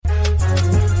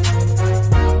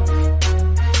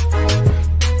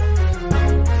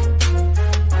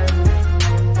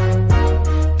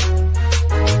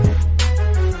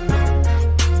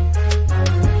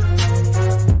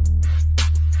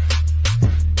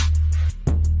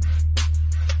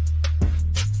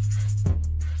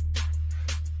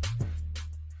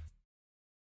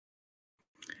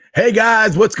Hey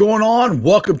guys, what's going on?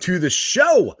 Welcome to the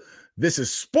show. This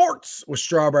is Sports with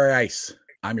Strawberry Ice.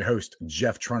 I'm your host,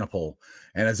 Jeff Trenopole.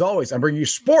 And as always, I'm bringing you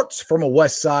sports from a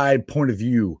West Side point of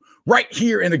view right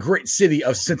here in the great city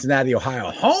of Cincinnati,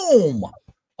 Ohio, home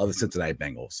of the Cincinnati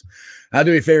Bengals. Now,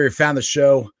 do me a favor, if you found the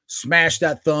show, smash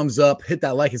that thumbs up, hit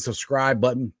that like and subscribe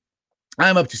button.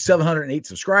 I'm up to 708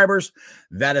 subscribers.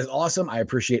 That is awesome. I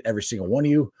appreciate every single one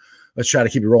of you. Let's try to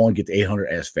keep it rolling, get to 800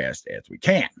 as fast as we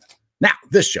can. Now,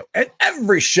 this show and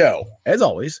every show, as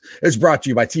always, is brought to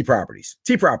you by T Properties.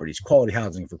 T Properties, quality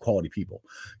housing for quality people.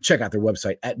 Check out their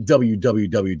website at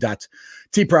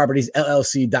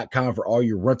www.tpropertiesllc.com for all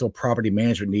your rental property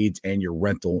management needs and your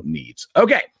rental needs.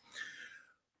 Okay,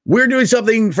 we're doing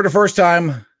something for the first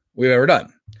time we've ever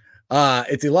done.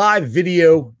 It's a live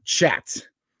video chat.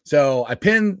 So I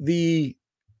pinned the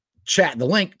chat, the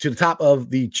link to the top of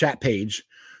the chat page.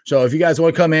 So if you guys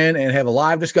want to come in and have a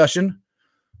live discussion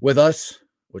with us,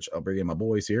 which I'll bring in my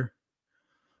boys here,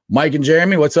 Mike and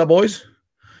Jeremy. What's up, boys?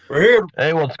 We're here.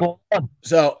 Hey, what's going on?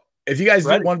 So if you guys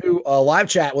want to do a live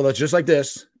chat with us just like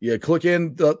this, you click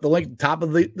in the link at the top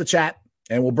of the chat,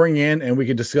 and we'll bring you in and we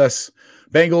can discuss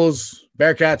Bengals,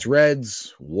 Bearcats,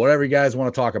 Reds, whatever you guys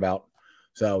want to talk about.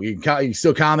 So you can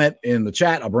still comment in the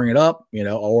chat. I'll bring it up,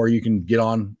 or you can get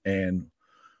on and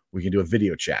we can do a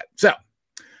video chat. So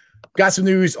got some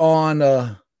news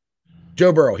on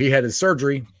Joe Burrow. He had his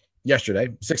surgery yesterday,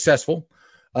 successful.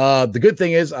 The good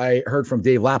thing is I heard from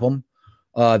Dave Lapham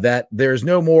that there's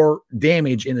no more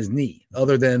damage in his knee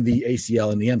other than the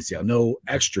ACL and the MCL, no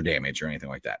extra damage or anything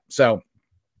like that. So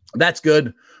that's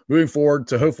good. Moving forward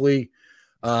to hopefully,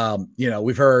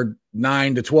 we've heard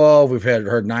 9 to 12. We've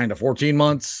heard 9 to 14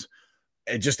 months.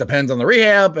 It just depends on the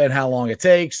rehab and how long it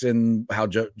takes and how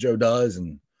Joe does.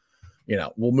 And,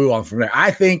 we'll move on from there.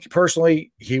 I think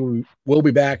personally he will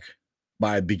be back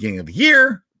by the beginning of the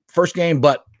year, first game,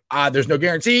 but there's no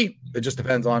guarantee. It just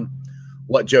depends on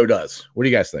what Joe does. What do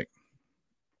you guys think?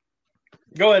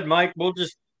 Go ahead, Mike. We'll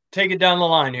just take it down the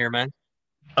line here, man.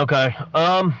 Okay.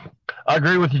 I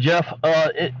agree with you, Jeff.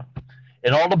 It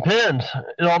all depends.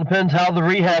 It all depends how the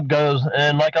rehab goes.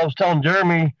 And like I was telling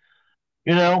Jeremy,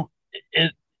 everything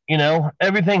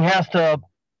has to,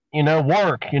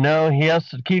 work. He has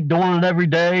to keep doing it every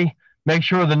day, make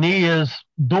sure the knee is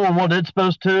doing what it's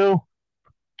supposed to.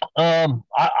 I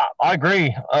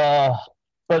agree.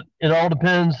 But it all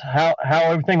depends how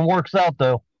everything works out,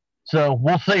 though. So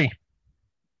we'll see.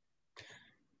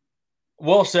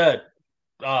 Well said,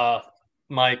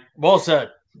 Mike. Well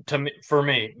said for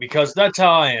me, because that's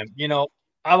how I am.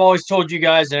 I've always told you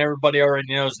guys, and everybody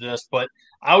already knows this, but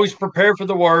I always prepare for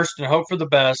the worst and hope for the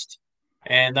best.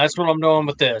 And that's what I'm doing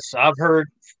with this. I've heard,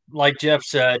 like Jeff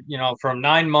said, from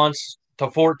 9 months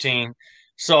to 14.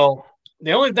 So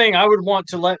the only thing I would want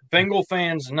to let Bengal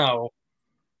fans know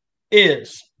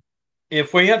is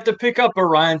if we have to pick up a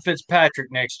Ryan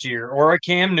Fitzpatrick next year or a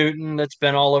Cam Newton that's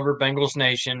been all over Bengals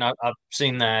Nation, I've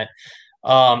seen that,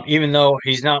 even though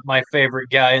he's not my favorite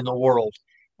guy in the world,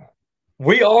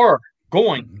 we are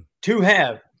going to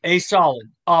have a solid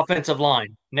offensive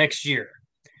line next year.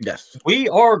 Yes. We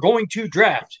are going to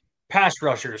draft pass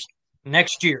rushers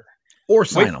next year. Or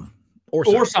sign them.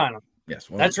 Or sign them. Yes.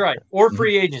 That's right. Or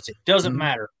free agency. Doesn't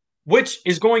matter. Which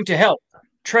is going to help.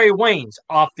 Trey Wayne's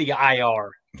off the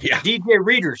IR. Yeah. DJ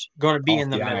Reader's going to be off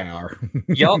in the middle. IR.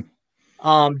 Yup.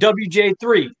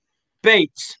 WJ3,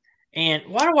 Bates. And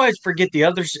why do I always forget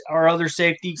our other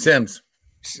safety? Sims.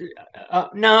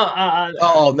 No.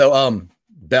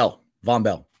 Bell. Von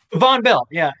Bell. Von Bell,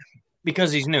 yeah.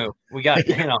 Because he's new. We got,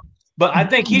 But I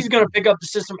think he's going to pick up the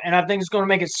system, and I think it's going to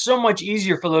make it so much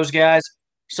easier for those guys.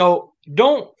 So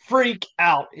don't freak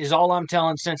out is all I'm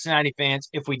telling Cincinnati fans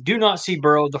if we do not see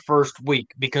Burrow the first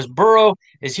week, because Burrow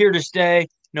is here to stay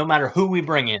no matter who we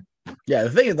bring in. Yeah,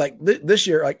 the thing is, this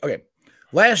year,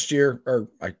 last year, or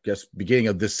I guess beginning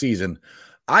of this season,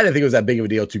 I didn't think it was that big of a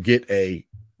deal to get a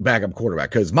backup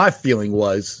quarterback because my feeling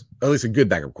was, at least a good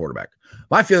backup quarterback,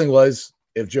 my feeling was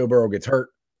if Joe Burrow gets hurt,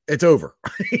 it's over.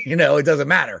 It doesn't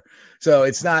matter. So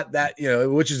it's not that,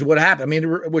 which is what happened. I mean,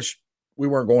 which we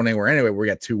weren't going anywhere anyway. We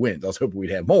got 2 wins. I was hoping we'd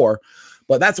have more,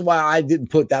 but that's why I didn't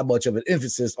put that much of an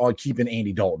emphasis on keeping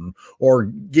Andy Dalton or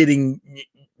getting,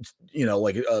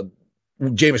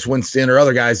 Jameis Winston or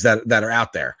other guys that are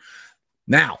out there.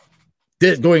 Now,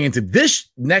 going into this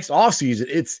next offseason,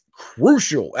 it's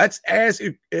crucial. That's as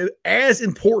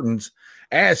important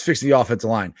as fixing the offensive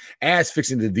line, as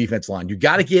fixing the defense line. You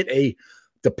got to get a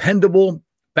dependable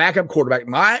backup quarterback.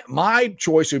 My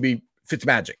choice would be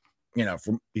Fitzmagic.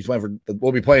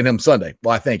 We'll be playing him Sunday.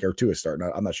 Well, I think, or Tua is starting.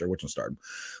 I'm not sure which one's starting,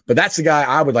 but that's the guy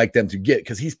I would like them to get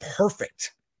because he's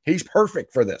perfect. He's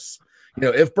perfect for this.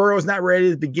 if Burrow is not ready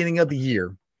at the beginning of the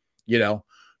year,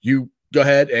 you go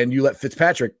ahead and you let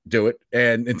Fitzpatrick do it,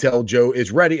 and until Joe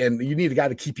is ready, and you need a guy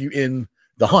to keep you in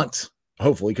the hunt,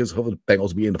 hopefully, because hopefully the Bengals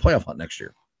will be in the playoff hunt next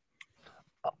year.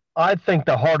 I think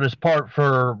the hardest part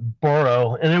for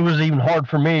Burrow, and it was even hard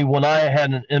for me when I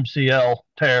had an MCL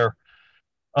tear,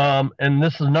 and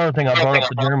this is another thing I brought up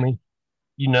to Jeremy,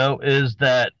 is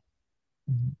that,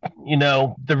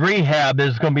 the rehab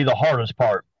is going to be the hardest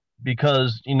part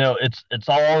because, it's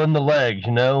all in the legs,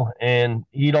 and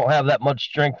you don't have that much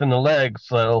strength in the legs.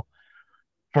 So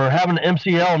for having an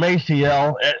MCL and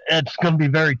ACL, it's going to be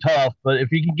very tough. But if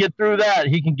he can get through that,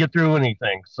 he can get through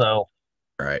anything. So, all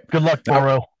right. Good luck,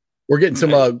 Burrow. We're getting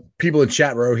some people in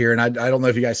chat row here, and I don't know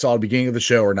if you guys saw the beginning of the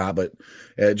show or not, but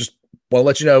just want to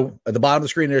let you know at the bottom of the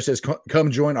screen there, it says come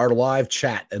join our live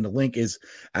chat, and the link is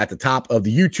at the top of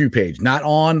the YouTube page, not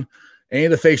on any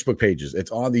of the Facebook pages.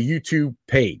 It's on the YouTube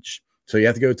page. So you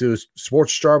have to go to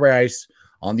Sports Strawberry Ice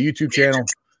on the YouTube channel,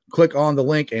 click on the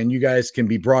link, and you guys can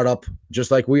be brought up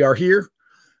just like we are here,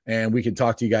 and we can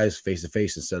talk to you guys face to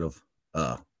face instead of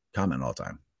commenting all the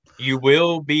time. You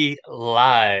will be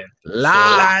live.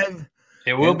 So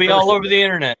it will be all over the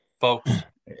internet, folks.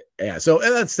 Yeah. So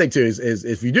that's the thing too, is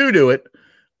if you do it,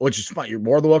 which is fine, you're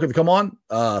more than welcome to come on.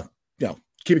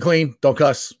 Keep it clean. Don't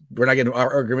cuss. We're not getting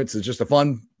our arguments. It's just a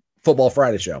fun Football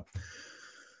Friday show.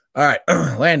 All right.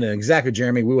 Landon, exactly,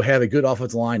 Jeremy. We will have a good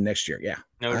offensive line next year. Yeah.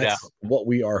 No doubt. What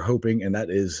we are hoping, and that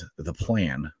is the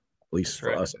plan, at least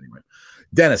for us anyway.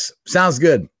 Dennis, sounds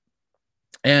good.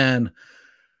 And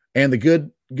the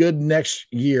good next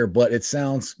year, but it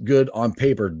sounds good on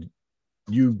paper.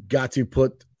 You got to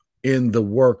put in the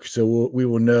work so we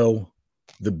will know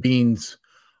the beans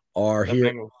are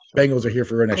here. Bengals are here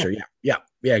for next year. Yeah,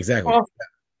 exactly. Well,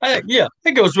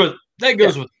 that goes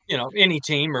with any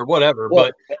team or whatever.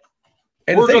 Well,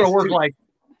 but we're going to work like.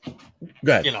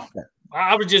 Go ahead.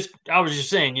 I was just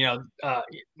saying,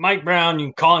 Mike Brown. You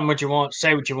can call him what you want,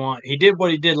 say what you want. He did what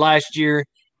he did last year,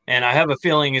 and I have a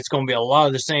feeling it's going to be a lot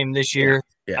of the same this year.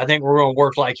 Yeah. I think we're going to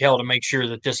work like hell to make sure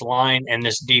that this line and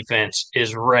this defense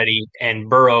is ready. And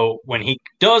Burrow, when he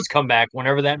does come back,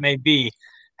 whenever that may be,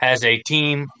 has a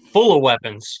team full of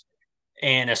weapons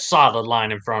and a solid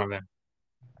line in front of him.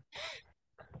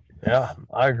 Yeah,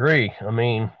 I agree. I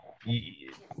mean,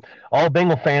 all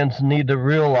Bengal fans need to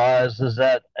realize is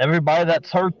that everybody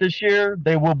that's hurt this year,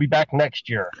 they will be back next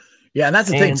year. Yeah, and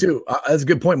that's the thing, too. That's a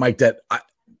good point, Mike, that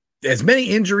as many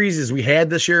injuries as we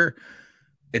had this year,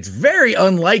 it's very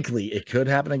unlikely it could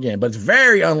happen again, but it's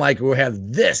very unlikely we'll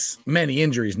have this many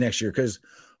injuries next year because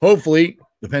hopefully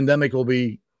the pandemic will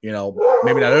be,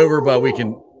 maybe not over, but we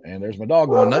can – and there's my dog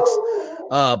going nuts.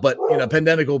 But,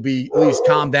 pandemic will be at least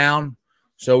calm down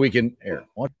so we can –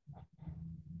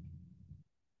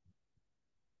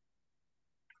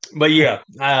 But, yeah,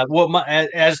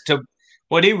 as to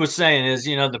what he was saying is,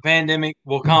 the pandemic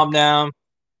will calm down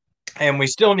and we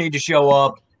still need to show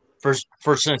up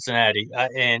for Cincinnati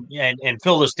and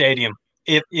fill the stadium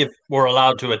if we're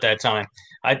allowed to at that time.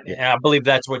 I believe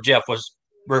that's what Jeff was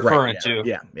referring to.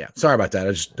 Yeah. Sorry about that.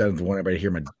 I just don't want everybody to hear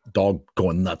my dog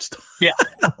going nuts. Yeah,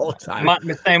 the whole time.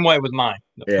 The same way with mine.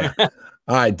 Yeah.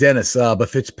 All right, Dennis. But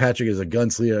Fitzpatrick is a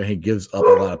gunslinger and he gives up a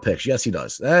lot of picks. Yes, he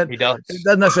does. He does. It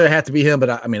doesn't necessarily have to be him,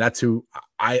 but that's who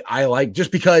I like.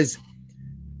 Just because.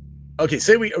 Okay,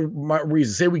 say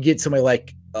we get somebody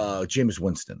like Jameis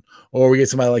Winston, or we get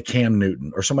somebody like Cam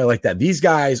Newton, or somebody like that. These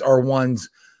guys are ones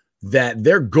that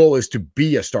their goal is to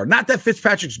be a star. Not that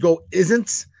Fitzpatrick's goal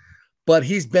isn't, but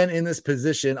he's been in this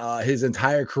position his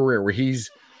entire career where he's,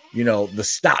 the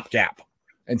stopgap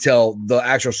until the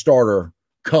actual starter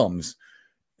comes.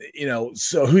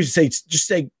 So who's to say? Just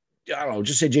say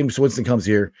Jameis Winston comes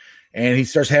here and he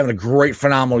starts having a great,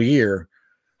 phenomenal year.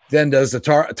 Then does the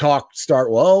talk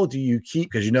start? Well, do you keep,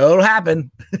 because it'll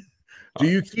happen. Do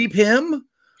you keep him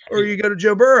or you go to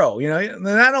Joe Burrow? And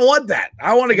I don't want that.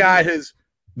 I want a guy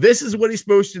this is what he's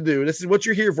supposed to do. This is what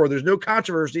you're here for. There's no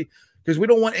controversy because we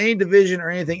don't want any division or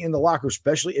anything in the locker,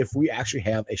 especially if we actually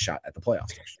have a shot at the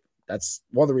playoffs. That's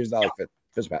one of the reasons I like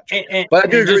Fitzpatrick. But I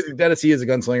do agree with Dennis. He is a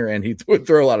gunslinger and he would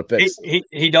throw a lot of picks.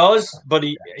 He does, but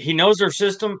he knows our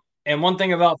system. And one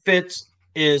thing about Fitz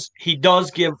is he does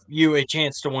give you a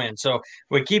chance to win. So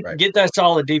we get that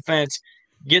solid defense,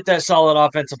 get that solid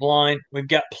offensive line. We've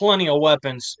got plenty of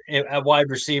weapons at wide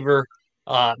receiver.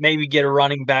 Maybe get a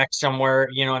running back somewhere,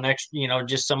 an extra,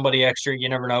 just somebody extra. You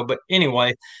never know. But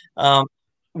anyway,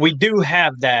 we do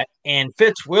have that, and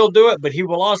Fitz will do it, but he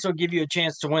will also give you a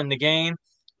chance to win the game.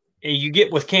 You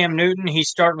get with Cam Newton. He's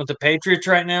starting with the Patriots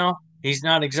right now. He's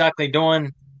not exactly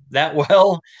doing that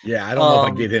well. Yeah, I don't know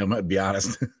if I get him, to be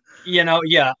honest.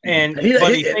 Yeah, and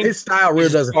his style really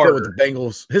doesn't fit with the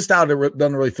Bengals. His style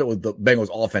doesn't really fit with the Bengals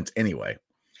offense anyway.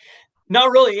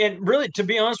 Not really, and really, to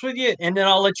be honest with you, and then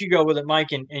I'll let you go with it,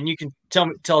 Mike, and you can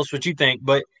tell us what you think.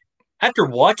 But after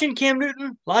watching Cam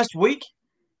Newton last week,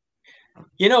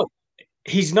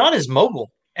 he's not as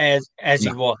mobile as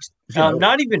he was.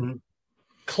 Not even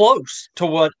close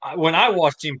to when I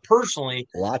watched him personally.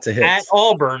 Lots of hits at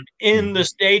Auburn in the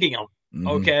stadium.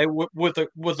 Okay, with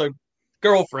a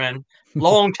girlfriend,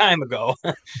 long time ago.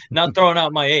 Not throwing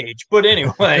out my age, but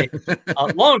anyway, a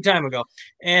long time ago.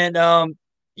 And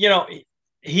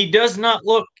he does not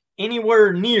look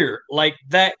anywhere near like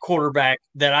that quarterback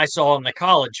that I saw in the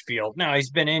college field. Now he's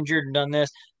been injured and done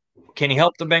this. Can he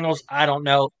help the Bengals? I don't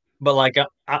know, but like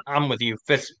I'm with you.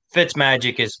 Fitz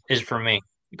magic is for me.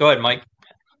 Go ahead, Mike.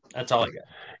 That's all I got.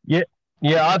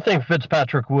 Yeah, I think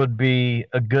Fitzpatrick would be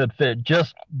a good fit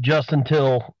just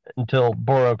until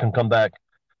Burrow can come back.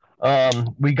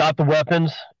 We got the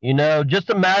weapons,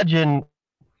 just imagine,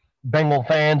 Bengal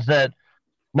fans, that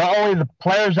not only the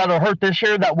players that are hurt this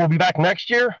year that will be back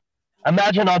next year,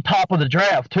 imagine on top of the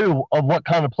draft too, of what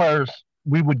kind of players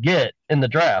we would get in the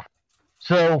draft.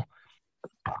 So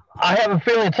I have a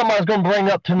feeling somebody's going to bring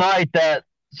up tonight that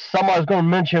somebody's going to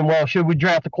mention, well, should we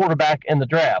draft a quarterback in the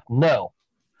draft?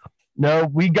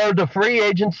 No, we go to free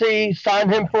agency, sign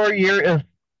him for a year. If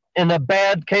in a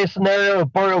bad case scenario,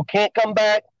 if Burrow can't come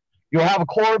back, you'll have a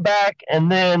quarterback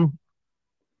and then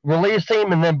release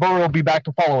him, and then Burrow will be back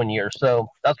the following year. So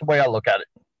that's the way I look at it.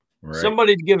 Right.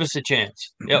 Somebody to give us a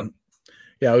chance. Yep.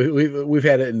 Yeah, we've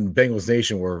had it in Bengals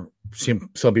Nation where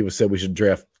some people said we should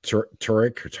draft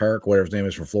Turk, whatever his name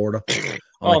is, from Florida.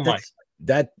 Why?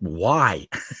 That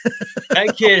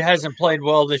kid hasn't played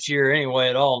well this year anyway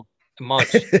at all.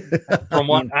 Much from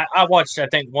what I watched, I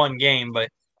think one game, but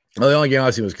the only game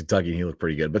I seen was Kentucky, and he looked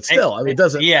pretty good. But still, it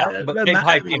doesn't. Yeah, but they've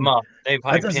hyped him up. They've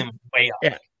hyped him way up.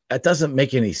 Yeah, that doesn't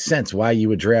make any sense. Why you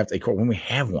would draft a quarterback when we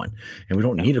have one and we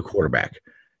don't need a quarterback?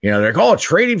 They're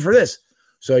trading for this.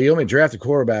 So you only draft a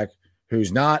quarterback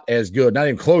who's not as good, not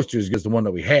even close to as good as the one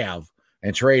that we have,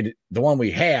 and trade the one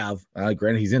we have.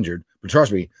 Granted, he's injured, but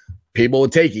trust me, people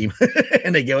would take him,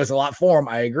 and they give us a lot for him.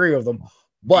 I agree with them.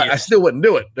 But I still wouldn't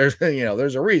do it. There's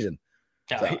a reason.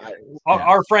 So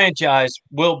our franchise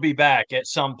will be back at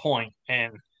some point,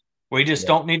 and we just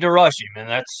don't need to rush him. And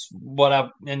that's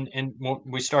what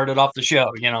we started off the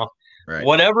show. Right.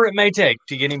 Whatever it may take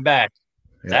to get him back.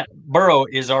 That Burrow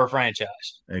is our franchise.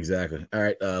 Exactly. All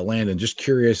right, Landon. Just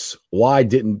curious, why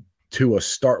didn't Tua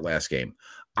start last game?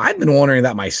 I've been wondering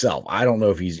that myself. I don't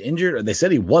know if he's injured. They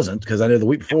said he wasn't, because I know the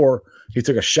week before he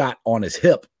took a shot on his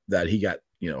hip that he got.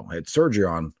 Had surgery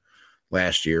on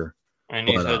last year. And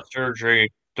he's had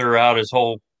surgery throughout his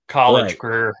whole college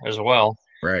career as well.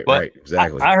 Right,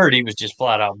 exactly. I heard he was just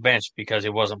flat out benched because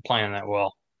he wasn't playing that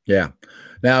well. Yeah.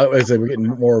 Now, as we're getting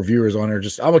more viewers on here,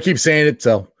 I'm going to keep saying it.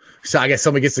 So I guess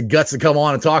somebody gets the guts to come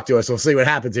on and talk to us. We'll see what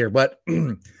happens here. But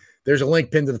there's a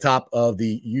link pinned to the top of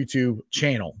the YouTube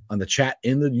channel, on the chat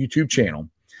in the YouTube channel.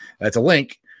 That's a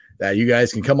link that you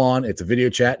guys can come on. It's a video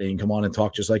chat, and you can come on and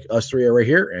talk just like us three are right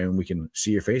here, and we can see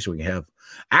your face. We can have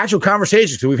actual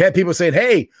conversations. So we've had people saying,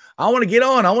 hey, I want to get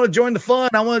on. I want to join the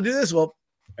fun. I want to do this. Well,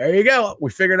 there you go.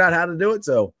 We figured out how to do it.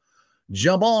 So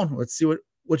jump on. Let's see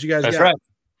what you guys got. That's right.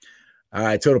 All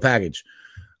right, total package.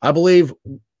 I believe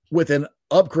with an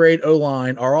upgrade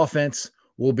O-line, our offense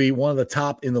will be one of the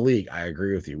top in the league. I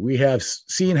agree with you. We have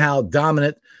seen how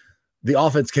dominant the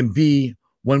offense can be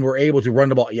when we're able to run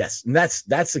the ball. Yes, and that's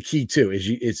the key too.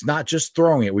 It's not just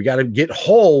throwing it. We got to get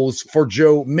holes for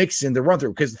Joe Mixon to run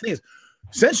through. Because the thing is,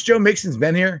 since Joe Mixon's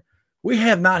been here, we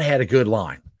have not had a good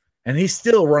line, and he's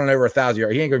still running over 1,000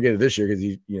 yards. He ain't gonna get it this year because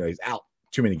he's out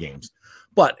too many games.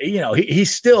 But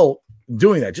he's still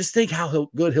doing that. Just think how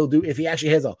good he'll do if he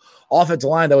actually has an offensive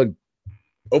line that would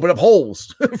open up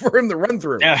holes for him to run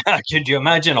through. Yeah, could you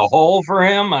imagine a hole for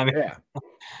him? I mean, yeah,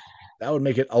 that would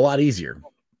make it a lot easier.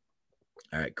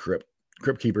 All right, Crypt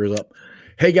Keeper is up.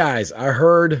 Hey, guys, I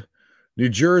heard New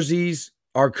Jerseys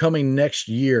are coming next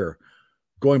year,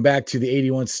 going back to the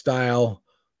 81 style,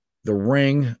 the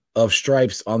ring of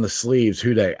stripes on the sleeves.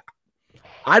 Who they?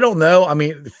 I don't know. I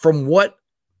mean, from what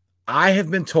I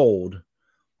have been told,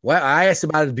 well, I asked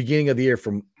about it at the beginning of the year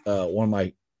from one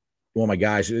of my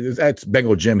guys. That's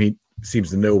Bengal Jim. He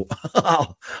seems to know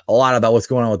a lot about what's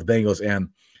going on with the Bengals. And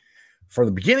from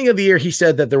the beginning of the year, he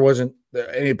said that there wasn't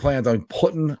any plans on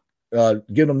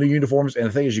giving them new uniforms. And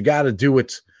the thing is, you got to do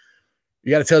it.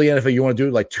 You got to tell the NFL you want to do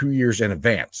it like 2 years in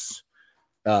advance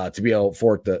to be able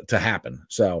for it to happen.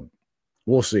 So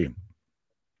we'll see.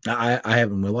 We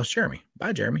lost Jeremy.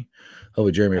 Bye, Jeremy.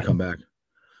 Hopefully Jeremy will come back.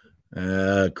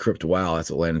 Crypt. Wow, that's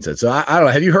what Landon said. So I don't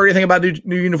know. Have you heard anything about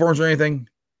new uniforms or anything,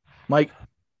 Mike?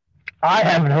 I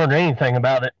haven't heard anything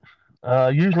about it.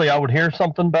 Usually I would hear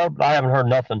something about it, but I haven't heard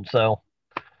nothing. So, all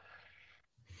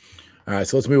right.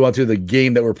 So let's move on to the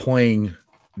game that we're playing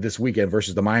this weekend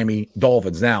versus the Miami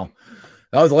Dolphins. Now,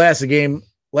 that was the last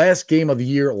game of the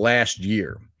year last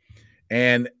year,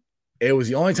 and it was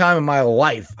the only time in my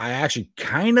life I actually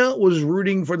kind of was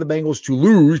rooting for the Bengals to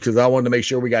lose because I wanted to make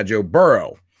sure we got Joe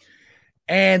Burrow.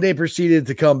 And they proceeded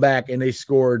to come back and they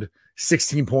scored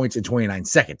 16 points in 29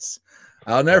 seconds.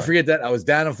 I'll never forget that. I was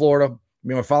down in Florida.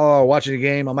 Me and my father were watching the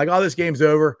game. I'm like, oh, this game's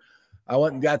over. I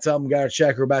went and got something, got a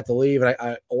check. We're about to leave. And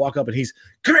I walk up and he's,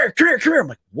 come here. I'm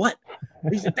like, what?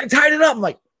 He's like, they tied it up. I'm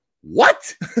like,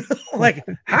 what? Like,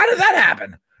 how did that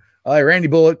happen? Randy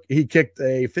Bullock, he kicked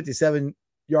a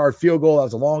 57-yard field goal. That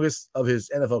was the longest of his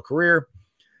NFL career.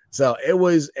 So it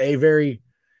was a very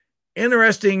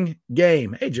interesting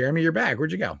game. Hey, Jeremy, you're back.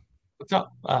 Where'd you go? What's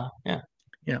up? Yeah.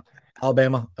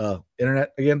 Alabama,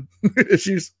 internet again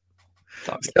issues.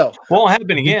 So won't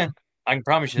happen again. I can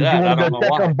promise you that. I don't know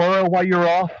why. On Burrow while you're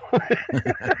off.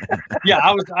 Yeah,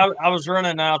 I was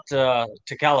running out to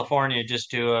California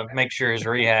just to make sure his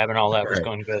rehab and all that was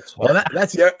going good. So. Well,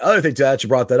 that's the other thing that you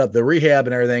brought that up. The rehab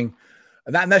and everything.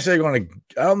 Not necessarily going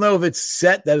to. I don't know if it's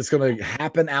set that it's going to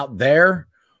happen out there,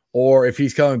 or if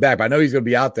he's coming back. But I know he's going to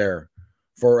be out there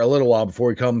for a little while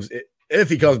before he comes. If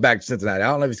he comes back to Cincinnati, I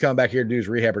don't know if he's coming back here to do his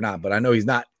rehab or not. But I know he's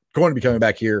not going to be coming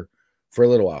back here for a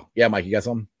little while. Yeah, Mike, you got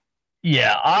something?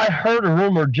 Yeah, I heard a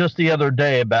rumor just the other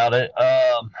day about it.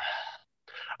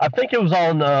 I think it was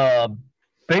on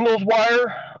Bengals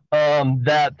Wire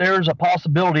that there's a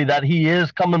possibility that he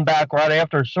is coming back right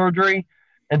after surgery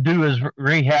and do his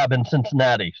rehab in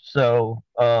Cincinnati. So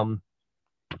I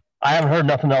haven't heard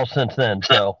nothing else since then.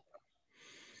 So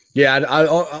yeah, I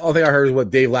don't think I heard what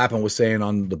Dave Lapham was saying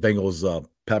on the Bengals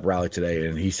pep rally today,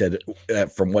 and he said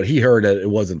that from what he heard, that it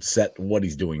wasn't set what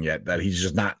he's doing yet. That he's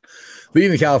just not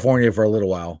leaving California for a little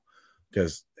while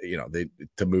because they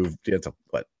to move. It's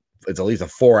at least a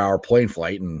 4-hour plane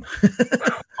flight, and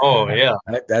oh yeah,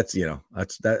 that's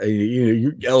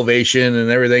elevation and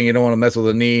everything. You don't want to mess with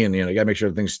the knee, and you got to make sure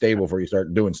the thing's stable before you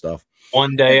start doing stuff.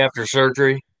 One day after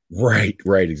surgery. Right,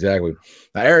 exactly.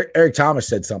 Now, Eric Thomas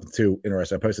said something too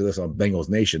interesting. I posted this on Bengals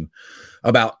Nation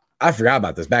about. I forgot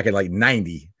about this back in like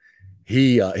 90.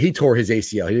 He tore his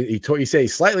ACL. He said he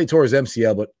slightly tore his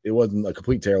MCL, but it wasn't a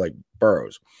complete tear like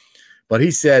Burrow's. But he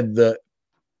said the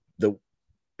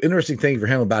interesting thing for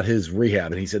him about his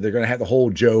rehab, and he said they're going to have to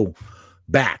hold Joe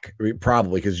back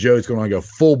probably because Joe's going to go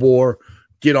full bore,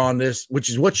 get on this, which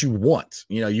is what you want.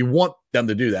 You want them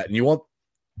to do that, and you want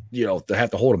to have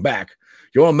to hold him back.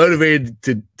 You want him motivated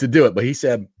to do it. But he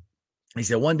said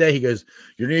one day, he goes,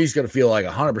 your knee's going to feel like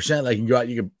 100%. Like you can go out,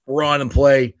 you can run and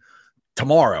play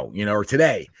tomorrow, or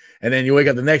today. And then you wake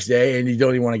up the next day and you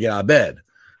don't even want to get out of bed.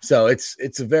 So it's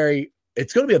going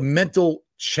to be a mental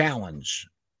challenge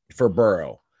for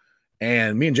Burrow.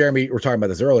 And me and Jeremy were talking about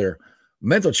this earlier.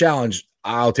 Mental challenge,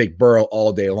 I'll take Burrow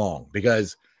all day long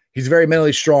because he's a very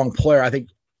mentally strong player. I think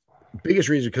biggest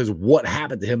reason because what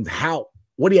happened to him,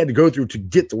 what he had to go through to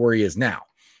get to where he is now.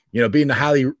 Being the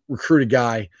highly recruited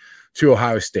guy to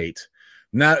Ohio State,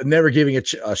 never giving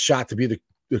a shot to be the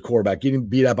quarterback, getting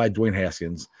beat out by Dwayne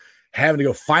Haskins, having to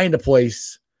go find a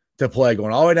place to play,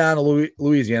 going all the way down to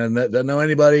Louisiana, doesn't know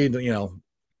anybody,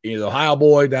 he's Ohio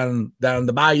boy down in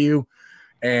the bayou,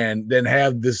 and then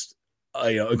have this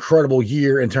incredible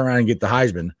year and turn around and get the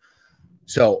Heisman.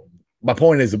 So my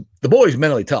point is the boy's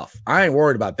mentally tough. I ain't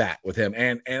worried about that with him.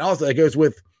 And also that goes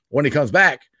with when he comes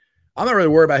back, I'm not really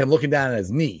worried about him looking down at his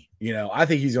knee. I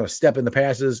think he's going to step in the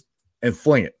passes and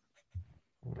fling it.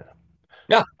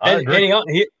 Yeah, and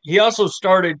he also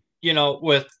started,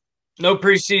 with no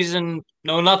preseason,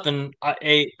 no nothing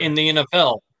in the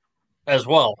NFL as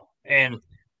well, and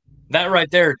that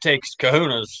right there takes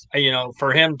kahunas,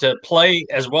 for him to play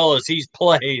as well as he's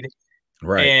played,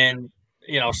 right? And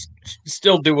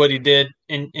still do what he did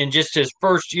in just his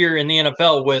first year in the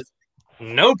NFL with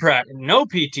no practice, no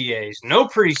PTAs, no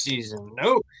preseason,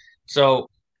 no. So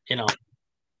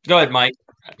go ahead, Mike.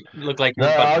 You look like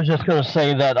I was just going to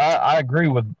say that I agree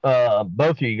with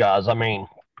both of you guys. I mean,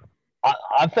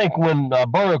 I think when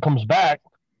Burrow comes back,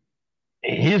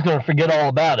 he's going to forget all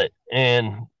about it.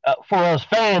 And for us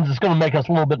fans, it's going to make us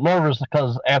a little bit nervous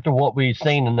because after what we've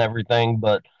seen and everything.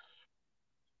 But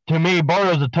to me,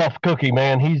 Burrow's a tough cookie,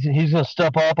 man. He's going to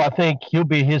step up. I think he'll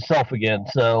be himself again.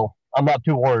 So I'm not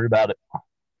too worried about it. All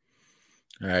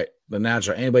right. The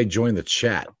natural. Anybody join the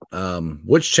chat?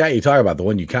 Which chat you talking about? The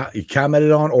one you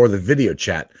commented on, or the video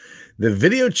chat? The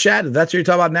video chat. If that's what you're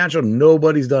talking about, natural.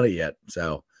 Nobody's done it yet.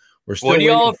 So We're still what are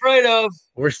y'all afraid of?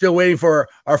 We're still waiting for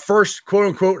our first quote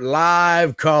unquote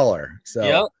live caller. So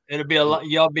yep, it'll be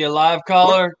y'all be a live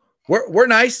caller. We're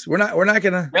nice. We're not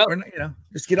gonna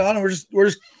just get on and we're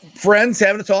just friends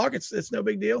having a talk. It's no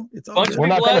big deal. It's all we're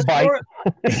not gonna bite.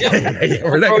 Yeah,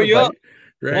 we're not gonna bite.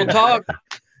 Right. We'll talk.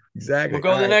 Exactly. We'll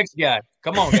go to the next guy.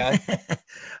 Come on, guys.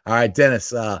 All right,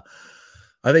 Dennis.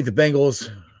 I think the Bengals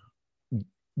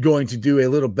going to do a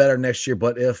little better next year,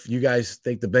 but if you guys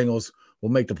think the Bengals will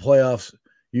make the playoffs,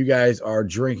 you guys are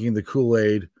drinking the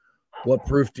Kool-Aid. What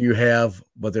proof do you have?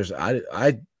 But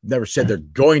I never said they're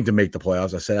going to make the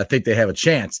playoffs. I said I think they have a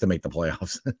chance to make the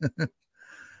playoffs.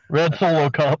 Red Solo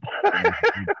Cup.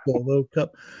 Solo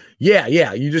Cup. Yeah.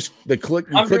 You click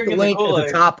the link at the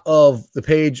top of the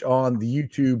page on the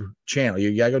YouTube channel.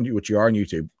 You gotta go do what you are on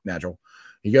YouTube, natural.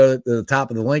 You go to the top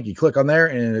of the link, you click on there,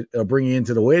 and it'll bring you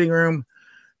into the waiting room,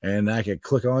 and I can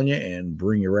click on you and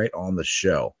bring you right on the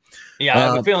show. Yeah, I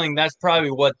have a feeling that's probably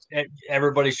what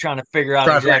everybody's trying to figure out.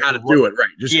 Exactly how to do it, right?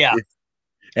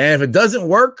 And if it doesn't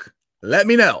work, let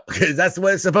me know, because that's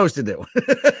what it's supposed to do.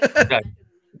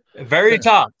 Very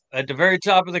top, at the very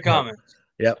top of the comments.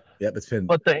 Yep, it's pinned.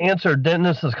 But to answer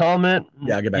Dennis's comment,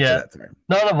 I'll get back to that. Sorry.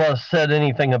 None of us said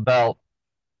anything about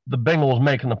the Bengals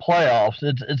making the playoffs.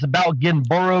 It's about getting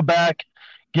Burrow back,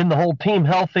 getting the whole team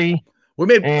healthy.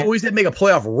 We said make a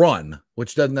playoff run,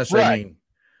 which doesn't necessarily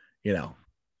mean, a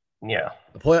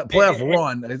playoff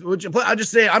run. Which I'm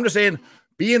just saying,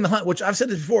 be in the hunt. Which I've said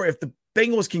this before. If the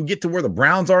Bengals can get to where the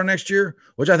Browns are next year,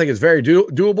 which I think is very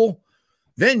doable,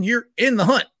 then you're in the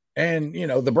hunt. And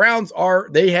the Browns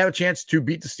they have a chance to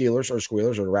beat the Steelers or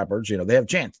Squealers or the Ratbirds. They have a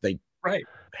chance. They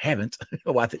haven't. I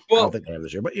don't think they have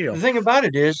this year. But the thing about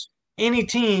it is, any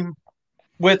team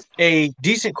with a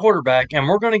decent quarterback, and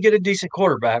we're going to get a decent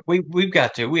quarterback. We've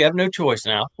got to. We have no choice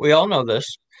now. We all know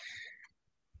this.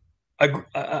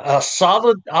 A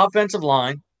solid offensive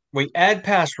line. We add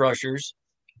pass rushers,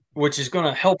 which is going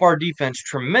to help our defense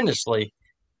tremendously.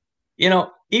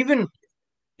 Even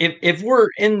if we're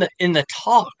in the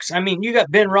talks, I mean, you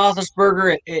got Ben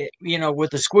Roethlisberger,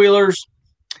 with the Squealers.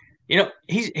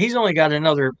 He's only got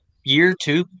another year,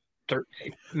 2, 3,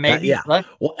 maybe. Left.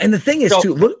 Well, and the thing is,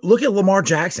 too, look at Lamar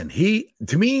Jackson.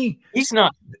 To me, he's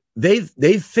not.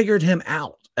 They've figured him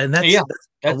out, and that's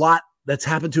a lot. That's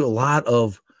happened to a lot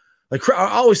of. Like I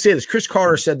always say this. Chris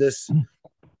Carter said this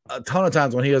a ton of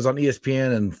times when he was on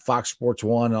ESPN and Fox Sports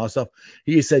 1 and all that stuff.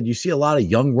 He said, you see a lot of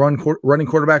young running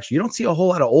quarterbacks. You don't see a whole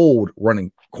lot of old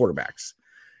running quarterbacks,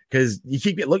 because you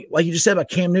keep like you just said about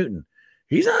Cam Newton.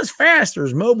 He's not as fast or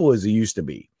as mobile as he used to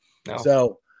be. No.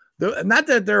 So not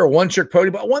that they're a one-trick pony,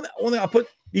 but one thing I'll put,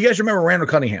 you guys remember Randall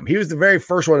Cunningham. He was the very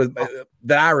first one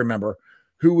that I remember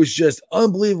who was just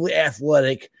unbelievably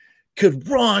athletic, could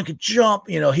run, could jump.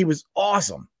 He was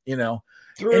awesome.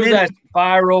 Threw that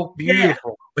spiral,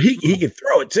 beautiful. But he could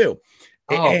throw it too.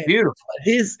 Oh, beautiful.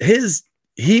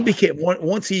 He became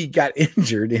once he got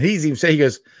injured, and he's even said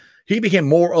he became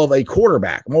more of a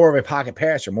quarterback, more of a pocket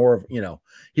passer, more of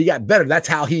he got better. That's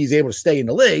how he's able to stay in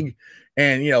the league.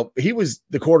 And he was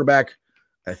the quarterback.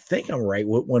 I think I'm right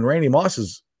when Randy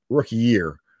Moss's rookie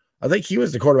year. I think he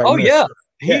was the quarterback. Oh yeah,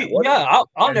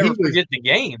 I'll never forget the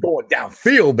game. Going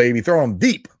downfield, baby, throwing them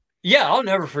deep. Yeah, I'll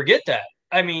never forget that.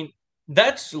 I mean,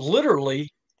 that's literally,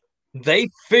 they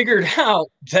figured out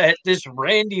that this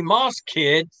Randy Moss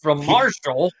kid from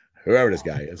Marshall, whoever this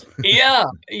guy is,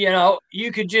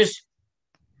 you could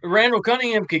Randall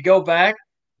Cunningham could go back,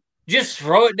 just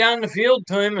throw it down the field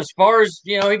to him as far as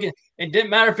he could. It didn't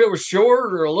matter if it was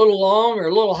short or a little long or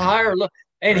a little higher,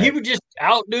 he would just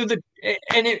outdo they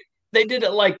did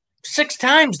it like 6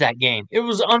 times that game. It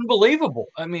was unbelievable.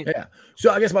 I mean, yeah.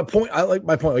 So I guess I like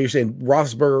my point. Like you're saying,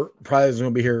 Roethlisberger probably is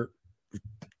going to be here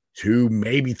 2,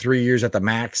 maybe 3 years at the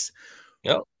max.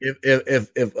 Yep.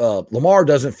 If Lamar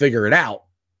doesn't figure it out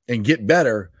and get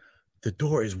better, the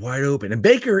door is wide open. And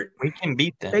Baker, we can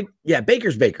beat them.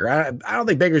 Baker's Baker. I don't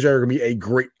think Baker's ever going to be a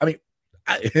great. I mean,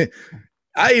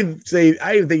 I even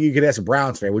think you could ask a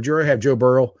Browns fan, would you rather have Joe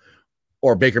Burrow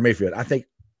or Baker Mayfield? I think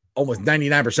almost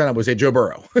 99% of would say Joe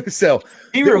Burrow. So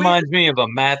he reminds me of a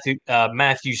Matthew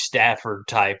Stafford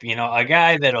type, a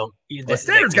guy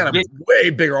Stafford's got a way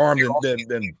bigger arm than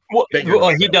Baker.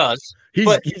 Well, he does. He's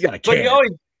got a cannon. But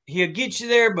he'll get you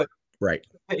there, but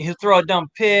he'll throw a dumb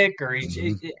pick, or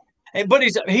but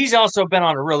he's also been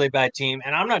on a really bad team,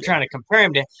 and I'm not trying to compare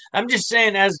him to. I'm just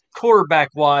saying, as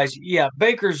quarterback wise,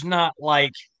 Baker's not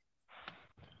like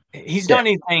he's not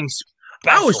anything special.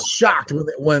 I was shocked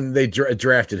when they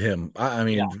drafted him. I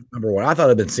mean, number one, I thought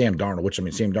it'd been Sam Darnold, which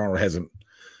Sam Darnold hasn't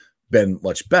been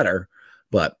much better.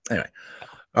 But anyway,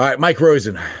 All right, Mike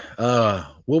Rosen.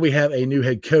 Will we have a new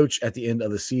head coach at the end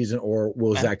of the season, or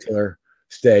will Zach Taylor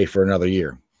stay for another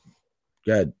year?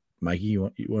 Go ahead, Mikey. You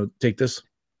want to take this?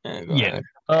 Yeah.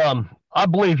 I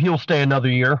believe he'll stay another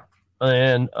year,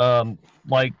 and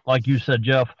like you said,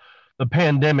 Jeff, the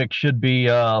pandemic should be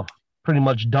pretty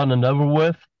much done and over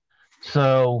with.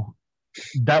 So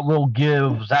that will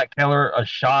give Zach Taylor a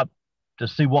shot to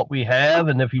see what we have,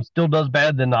 and if he still does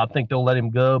bad, then I think they'll let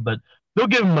him go. But they'll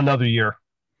give him another year.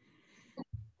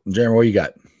 Jeremy, what you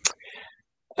got?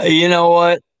 You know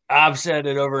what? I've said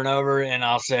it over and over, and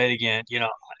I'll say it again. You know,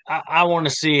 I want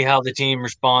to see how the team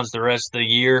responds the rest of the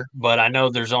year, but I know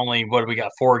there's only what we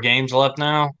got 4 games left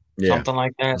now, something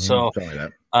like that. So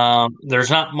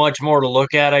there's not much more to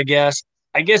look at, I guess.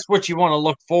 I guess what you want to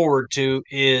look forward to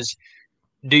is,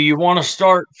 do you want to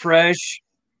start fresh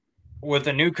with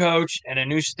a new coach and a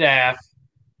new staff?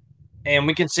 And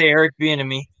we can say Eric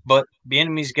Bieniemy, but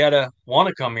Bieniemy's got to want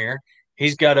to come here.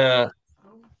 He's got to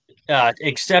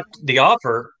accept the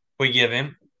offer we give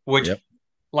him, which,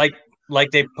 like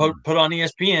they put on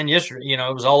ESPN yesterday, you know,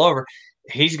 it was all over.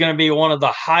 He's going to be one of the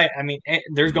high. I mean,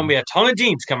 there's going to be a ton of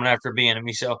teams coming after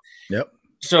Bieniemy.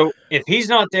 So if he's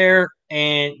not there,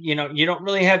 and you know you don't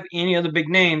really have any other big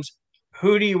names,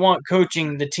 who do you want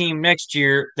coaching the team next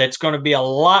year that's going to be a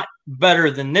lot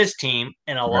better than this team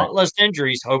and a lot less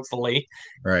injuries, hopefully,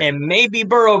 and maybe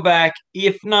Burrow back,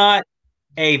 if not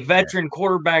a veteran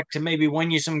quarterback to maybe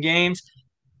win you some games?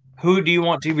 Who do you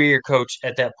want to be your coach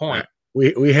at that point?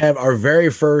 We have our very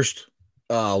first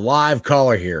live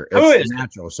caller here. It's Who is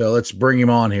Natural. So let's bring him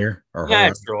on here.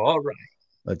 Natural, all right.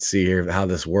 Let's see here how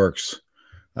this works.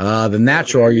 The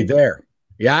Natural, are you there?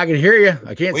 Yeah, I can hear you.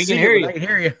 I can't see you, but I can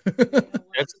hear you.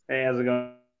 Hey, how's it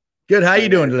going? Good. How you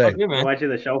doing today? I've been watching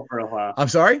the show for a while. I'm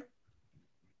sorry?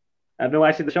 I've been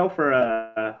watching the show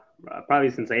for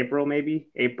probably since April, maybe.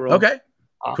 April. Okay.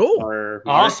 Cool. Or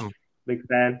awesome. Big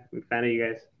fan of you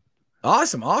guys.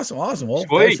 Awesome. Well,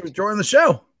 thanks for joining the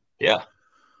show. Yeah.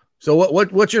 So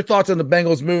what's your thoughts on the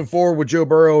Bengals moving forward with Joe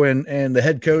Burrow and the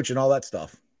head coach and all that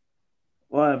stuff?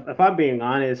 Well, if I'm being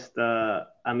honest,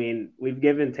 I mean, we've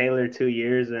given Taylor 2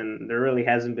 years, and there really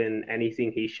hasn't been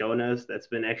anything he's shown us that's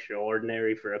been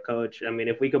extraordinary for a coach. I mean,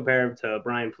 if we compare him to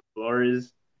Brian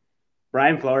Flores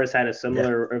had a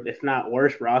similar, if not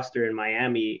worse, roster in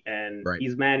Miami, and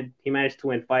he managed to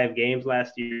win 5 games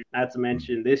last year. Not to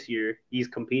mention this year, he's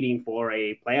competing for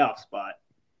a playoff spot.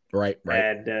 Right.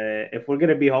 And if we're going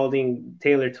to be holding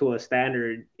Taylor to a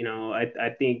standard, you know, I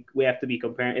think we have to be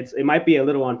comparing. It might be a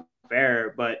little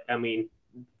unfair, but I mean,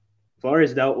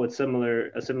 Flores dealt with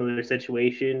a similar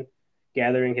situation,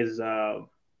 gathering his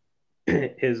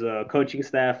coaching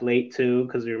staff late too,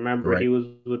 because you remember he was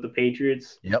with the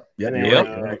Patriots. Yep. I can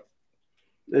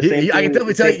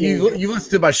definitely tell you listen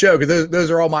to my show, because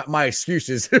those are all my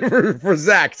excuses for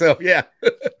Zach. So yeah,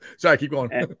 sorry, keep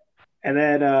going. And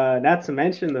then not to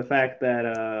mention the fact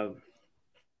that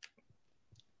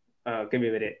give me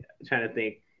a minute, I'm trying to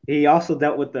think. He also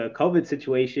dealt with the COVID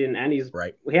situation, and he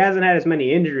hasn't had as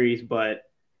many injuries, but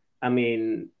I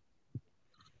mean,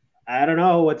 I don't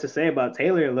know what to say about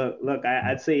Taylor. Look,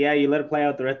 I'd say, you let it play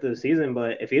out the rest of the season,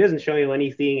 but if he doesn't show you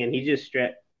anything and he just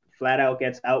flat out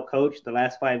gets out coached the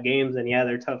last 5 games, and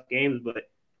they're tough games, but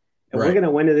if we're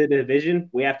gonna win the division,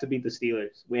 we have to beat the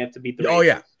Steelers. We have to beat the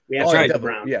Ravens. We have to beat the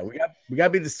Browns. Yeah, we got to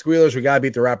beat the Squealers. We got to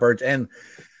beat the Ratbirds, and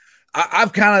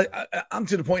I'm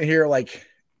to the point here, like,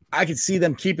 I could see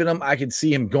them keeping him. I could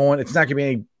see him going. It's not gonna be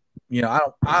any, you know,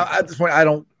 at this point, I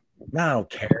don't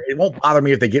care. It won't bother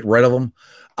me if they get rid of him.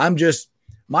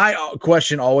 My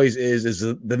question always is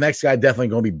the next guy definitely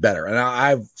going to be better? And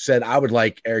I've said I would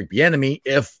like Eric Bieniemy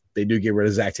if they do get rid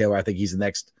of Zach Taylor. I think he's the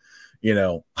next, you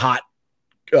know, hot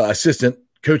assistant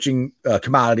coaching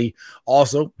commodity.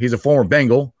 Also, he's a former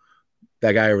Bengal.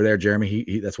 That guy over there, Jeremy,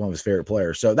 he that's one of his favorite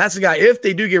players. So that's the guy. If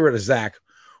they do get rid of Zach,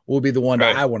 will be the one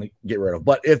that I want to get rid of.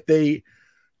 But if they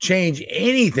change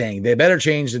anything, they better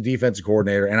change the defensive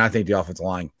coordinator, and I think the offensive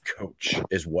line coach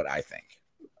is what I think.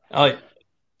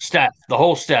 Staff, the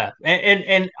whole staff.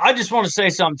 And I just want to say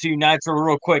something to you, Natural,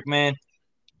 real quick, man.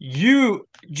 You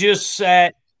just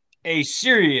set a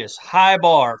serious high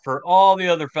bar for all the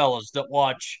other fellas that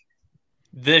watch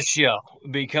this show,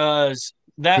 because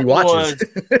that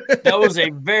was a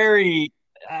very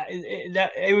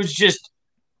it was just,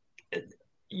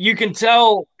 you can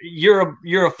tell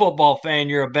you're a football fan,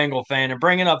 you're a Bengal fan, and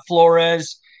bringing up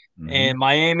Flores and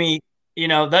Miami, you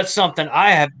know, that's something I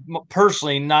have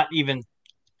personally not even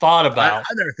thought about.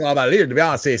 I never thought about it either, to be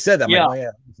honest. You said that. Yeah, like,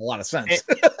 it's a lot of sense.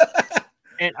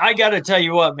 And I got to tell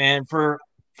you what, man, for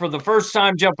the first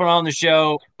time jumping on the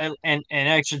show and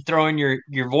actually throwing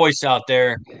your voice out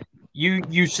there,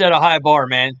 you set a high bar,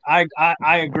 man. I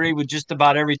agree with just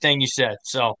about everything you said.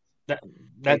 So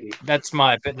that's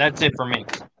my opinion. That's it for me.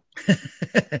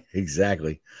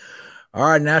 Exactly. All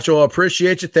right, Natural,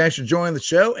 appreciate you. Thanks for joining the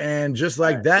show. And just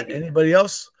like that, anybody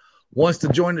else wants to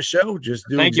join the show, just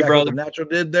do exactly what Natural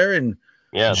did there and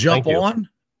jump on.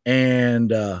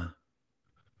 And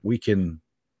we can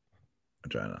 – I'm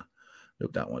trying to –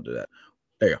 nope, don't want to do that.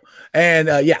 There you go. And,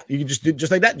 you can just do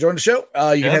just like that. Join the show.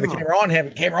 You can have the camera on, have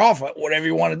the camera off, whatever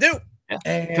you want to do. Yeah.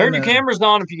 And, turn your cameras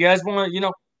on if you guys want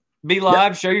to, be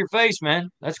live, show your face,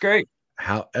 man. That's great.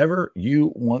 However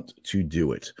you want to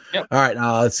do it. Yep. All right.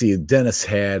 Now let's see. Dennis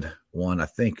had one. I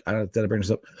think did I bring this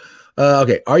up?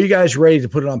 Okay. Are you guys ready to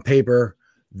put it on paper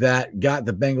that got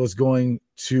the Bengals going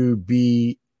to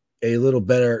be a little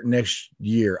better next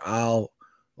year? I'll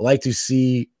like to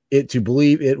see it, to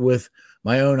believe it with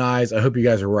my own eyes. I hope you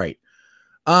guys are right.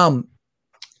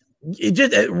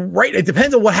 It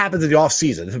depends on what happens in the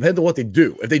offseason. It depends on what they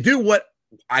do. If they do what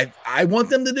I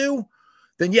want them to do,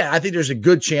 then I think there's a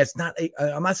good chance,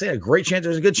 I'm not saying a great chance,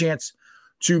 there's a good chance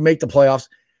to make the playoffs.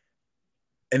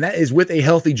 And that is with a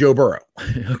healthy Joe Burrow.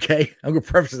 Okay. I'm going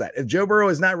to preface that. If Joe Burrow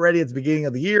is not ready at the beginning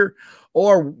of the year,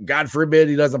 or God forbid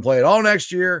he doesn't play at all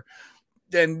next year,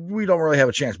 then we don't really have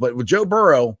a chance. But with Joe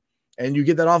Burrow, and you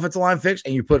get that offensive line fixed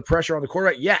and you put pressure on the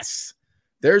quarterback, yes,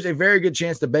 there's a very good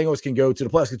chance the Bengals can go to the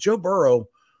playoffs, because Joe Burrow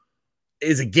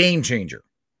is a game changer,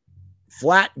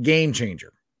 flat game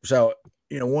changer. So,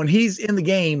 when he's in the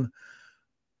game,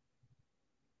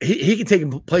 he can take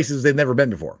them places they've never been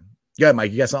before. Yeah,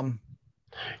 Mike, you got something?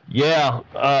 Yeah,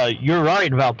 you're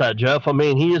right about that, Jeff. I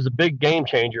mean, he is a big game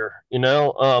changer.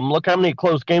 Look how many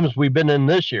close games we've been in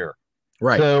this year.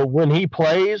 Right. So when he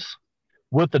plays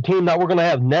with the team that we're going to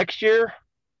have next year,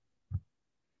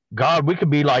 God, we could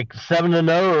be like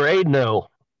 7-0 or 8-0,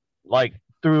 like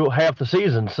through half the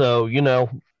season. So,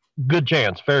 good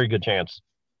chance, very good chance.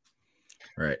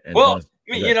 Right. And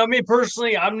me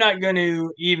personally, I'm not going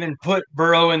to even put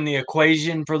Burrow in the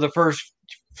equation for the first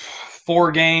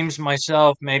 4 games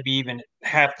myself, maybe even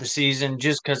half the season,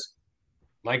 just because,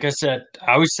 like I said,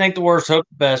 I always think the worst, hope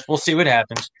the best. We'll see what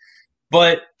happens.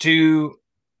 But to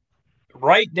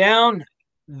write down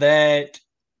that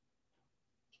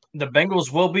the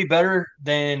Bengals will be better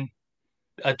than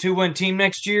a 2-win team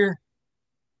next year,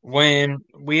 when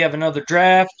we have another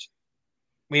draft,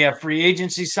 we have free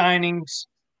agency signings,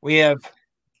 we have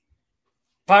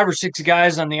 5 or 6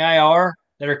 guys on the IR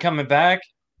that are coming back.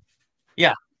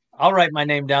 Yeah, I'll write my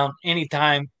name down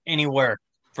anytime, anywhere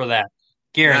for that.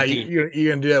 Guaranteed. You're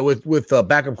going to do that with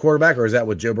backup quarterback, or is that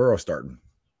with Joe Burrow starting?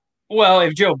 Well,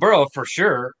 if Joe Burrow, for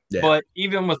sure. Yeah. But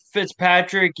even with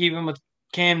Fitzpatrick, even with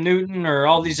Cam Newton, or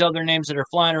all these other names that are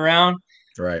flying around,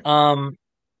 right? Our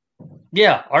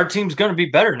team's going to be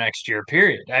better next year.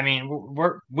 Period. I mean,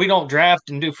 we don't draft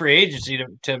and do free agency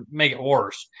to make it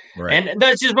worse. Right. And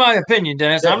that's just my opinion,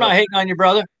 Dennis. I'm not hating on you,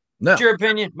 brother. No, it's your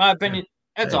opinion, my opinion.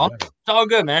 That's all. Exactly. It's all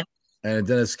good, man. And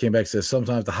Dennis came back and says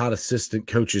sometimes the hot assistant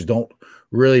coaches don't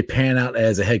really pan out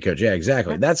as a head coach. Yeah,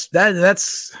 exactly.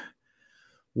 That's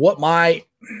what my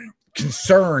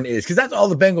concern is, because that's all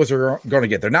the Bengals are going to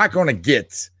get. They're not going to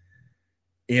get,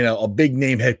 a big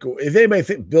name head coach. If anybody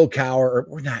think Bill Cowher,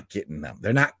 we're not getting them.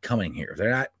 They're not coming here.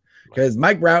 They're not, because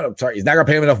Mike Brown, I'm sorry, he's not going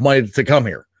to pay him enough money to come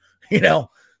here.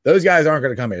 Those guys aren't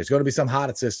going to come here. It's going to be some hot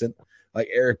assistant like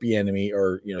Eric Bieniemy,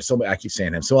 or somebody, I keep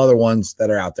saying him, some other ones that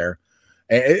are out there,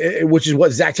 which is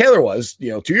what Zach Taylor was,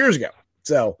 2 years ago.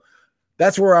 So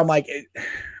that's where I'm like.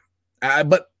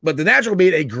 But the Natural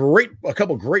made a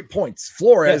couple great points.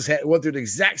 Flores went through the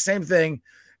exact same thing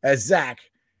as Zach,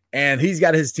 and he's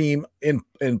got his team in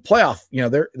playoff.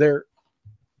 They're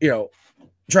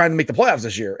trying to make the playoffs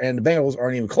this year, and the Bengals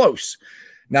aren't even close.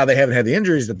 Now they haven't had the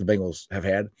injuries that the Bengals have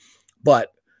had,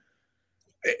 but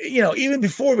even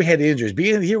before we had the injuries,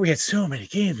 beginning of the year, we had so many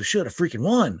games we should have freaking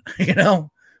won. We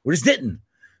just didn't.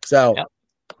 So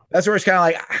that's where it's kind of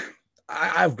like.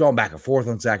 I've gone back and forth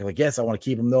on Zach. Like, yes, I want to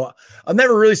keep him, though. I've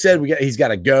never really said he's got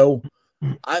to go.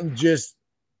 I'm just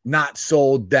not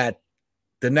sold that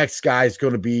the next guy is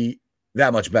going to be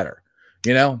that much better.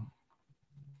 I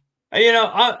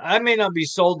may not be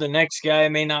sold. The next guy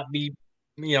may not be,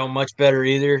 much better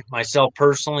either, myself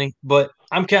personally. But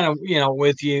I'm kind of,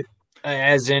 with you,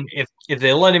 as in if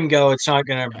they let him go, it's not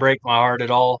going to break my heart at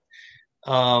all.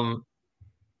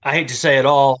 I hate to say it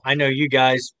all. I know you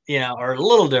guys, are a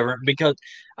little different, because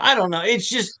I don't know. It's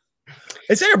just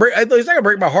it's not gonna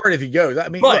break my heart if he goes. I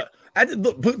mean, look,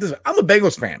 put this way, I'm a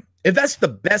Bengals fan. If that's the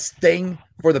best thing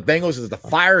for the Bengals is to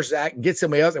fire Zach, get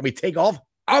somebody else, and we take off,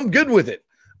 I'm good with it.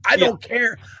 I don't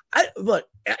care. Look,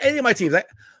 any of my teams.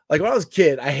 Like when I was a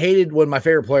kid, I hated when my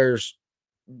favorite players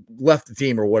left the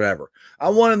team or whatever. I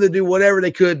want them to do whatever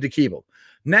they could to keep him.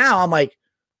 Now I'm like,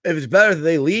 if it's better that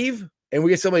they leave and we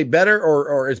get somebody better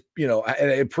or it's,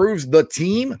 and it improves the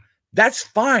team, that's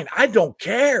fine. I don't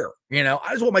care. I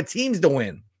just want my teams to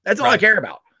win. That's all I care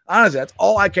about. Honestly, that's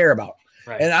all I care about.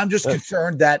 Right. And I'm just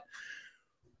concerned that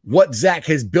what Zach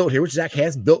has built here, which Zach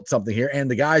has built something here, and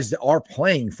the guys that are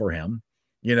playing for him,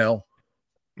 do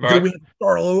we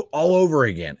start all over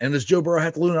again? And does Joe Burrow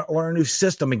have to learn a new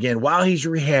system again while he's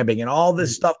rehabbing and all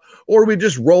this stuff? Or do we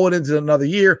just roll it into another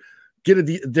year, get a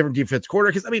different defense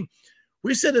coordinator? Because,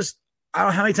 we said this, I don't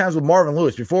know how many times with Marvin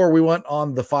Lewis before we went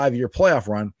on the 5-year playoff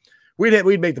run.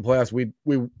 We'd make the playoffs. We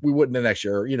wouldn't the next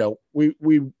year.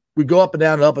 We go up and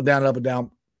down and up and down and up and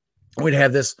down. We'd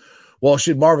have this, well,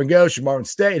 should Marvin go? Should Marvin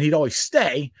stay? And he'd always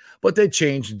stay, but they'd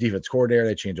change the defense coordinator.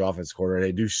 They'd change offense coordinator.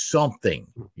 They'd do something,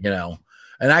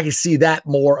 And I can see that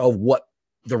more of what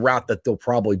the route that they'll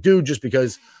probably do just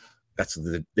because that's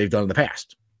what they've done in the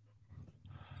past.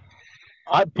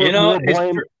 I put more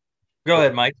blame. Go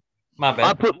ahead, Mike. My bad.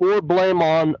 I put more blame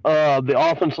on the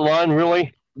offensive line,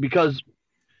 really, because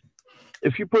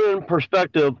if you put it in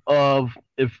perspective of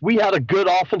if we had a good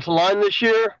offensive line this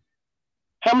year,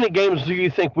 how many games do you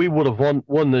think we would have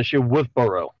won this year with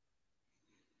Burrow?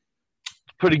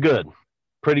 Pretty good.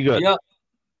 Yeah.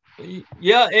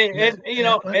 Yeah,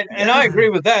 and I agree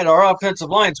with that. Our offensive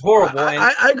line's horrible.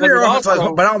 I agree with our offensive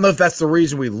line, but I don't know if that's the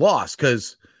reason we lost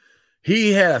because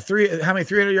he had how many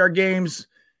 300-yard games?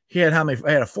 He had how many?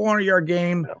 I had a 400-yard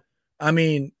game. Yeah.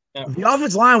 The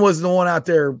offensive line wasn't the one out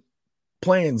there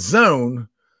playing zone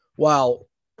while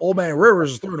Old Man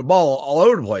Rivers was throwing the ball all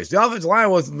over the place. The offensive line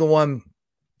wasn't the one,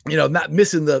 not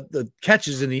missing the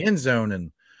catches in the end zone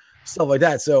and stuff like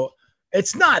that. So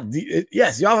it's not the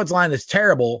offensive line is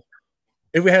terrible.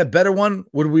 If we had a better one,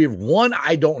 would we have won?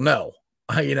 I don't know.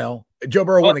 Joe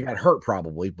Burrow wouldn't have got hurt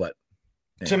probably, but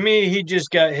to me, he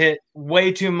just got hit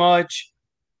way too much.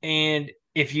 And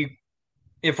if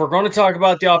we're going to talk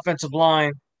about the offensive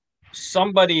line,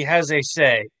 somebody has a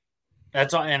say.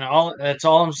 That's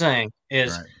all I'm saying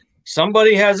is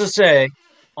somebody has a say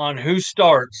on who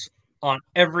starts on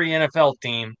every NFL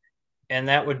team, and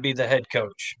that would be the head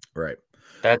coach. Right.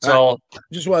 That's all.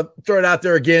 Just want to throw it out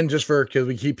there again, just because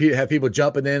we have people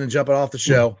jumping in and jumping off the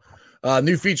show.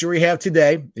 New feature we have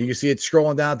today. You can see it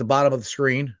scrolling down at the bottom of the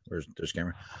screen. There's the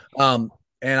camera.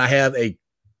 And I have a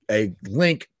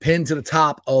link pinned to the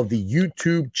top of the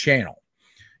YouTube channel.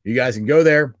 You guys can go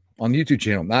there on the YouTube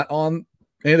channel, not on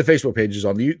any of the Facebook pages,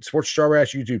 on the Sports Strawberry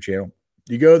Ash YouTube channel.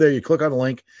 You go there, you click on the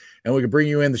link, and we can bring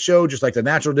you in the show just like the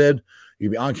Natural did. You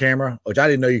can be on camera, which I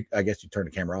didn't know. I guess you turn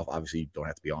the camera off. Obviously, you don't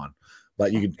have to be on,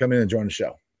 but you can come in and join the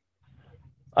show.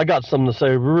 I got something to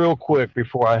say real quick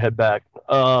before I head back.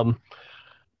 I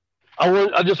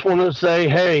just wanted to say,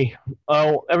 hey,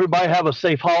 everybody have a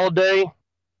safe holiday,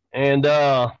 and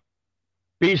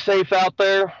be safe out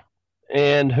there,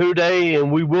 and hooday,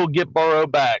 and we will get Burrow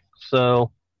back.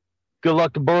 So good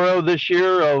luck to Burrow this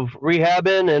year of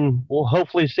rehabbing, and we'll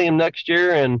hopefully see him next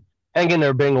year. And hang in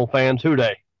there, Bengal fans.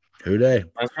 Hooday. Hooday.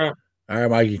 That's right. All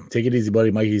right, Mikey. Take it easy, buddy.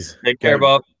 Mikey's. Take care,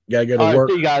 Bob. Gotta go to work.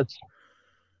 See you guys.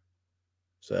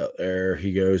 So there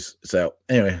he goes. So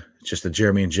anyway, it's just a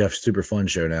Jeremy and Jeff super fun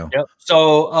show now. Yep.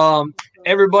 So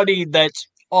everybody that's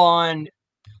on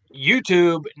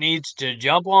YouTube needs to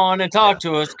jump on and talk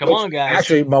to us. Come on, guys.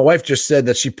 Actually, my wife just said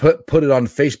that she put it on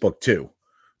Facebook too.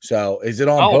 So is it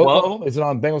on both? Well, is it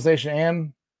on Bengals Nation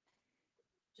and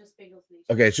just Bengals Nation?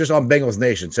 Okay, it's just on Bengals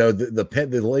Nation. So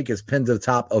the link is pinned to the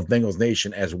top of Bengals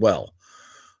Nation as well.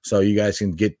 So you guys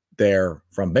can get there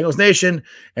from Bengals Nation,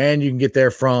 and you can get there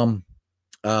from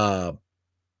the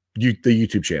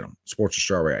YouTube channel, Sports with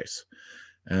Strawberry Ice.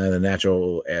 And the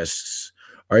Natural asks,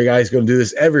 are you guys going to do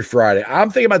this every Friday?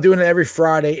 I'm thinking about doing it every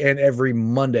Friday and every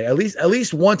Monday, at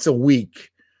least once a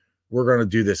week. We're going to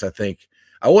do this, I think.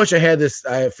 I wish I had this.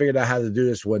 I figured out how to do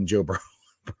this when Joe Burrow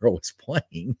was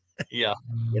playing. Yeah.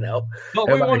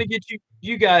 But we want to get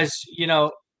you guys,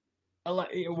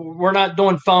 we're not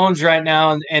doing phones right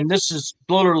now. And this is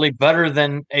literally better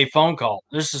than a phone call.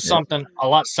 This is something a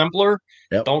lot simpler.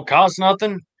 Yep. Don't cost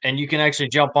nothing. And you can actually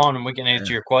jump on and we can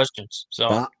answer your questions.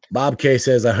 So Bob K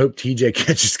says, I hope TJ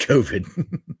catches COVID.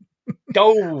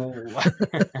 Go.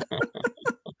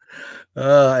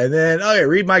 And then,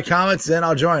 read my comments, then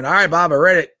I'll join. All right, Bob, I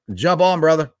read it. Jump on,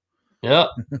 brother. Yeah.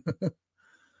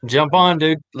 Jump on,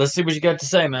 dude. Let's see what you got to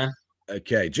say, man.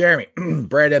 Okay, Jeremy.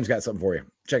 Brad M's got something for you.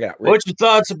 Check it out. What's your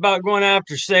thoughts about going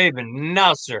after Saban?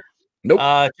 No, sir. Nope.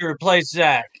 To replace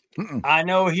Zach. I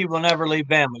know he will never leave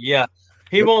Bama. Yeah.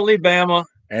 He won't leave Bama.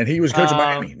 And he was coaching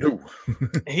Miami. No.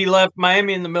 He left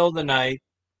Miami in the middle of the night.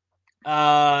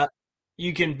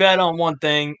 you can bet on one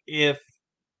thing. If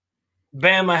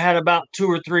Bama had about 2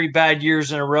 or 3 bad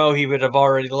years in a row, he would have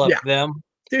already left them.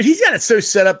 Dude, he's got it so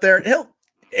set up there.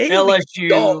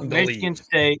 LSU, Michigan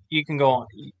State, you can go on.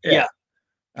 Yeah.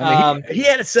 I mean, he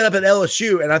had it set up at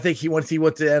LSU, and I think once he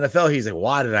went to the NFL, he's like,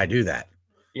 why did I do that?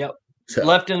 Yep. So,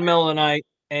 left in the middle of the night,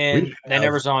 and they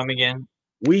never saw him again.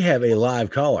 We have a live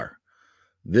caller.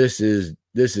 This is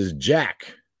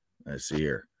Jack. Let's see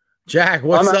here. Jack,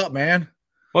 what's up, man?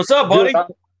 What's up, buddy? Dude,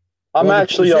 I'm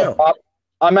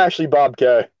actually Bob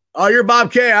K. Oh, you're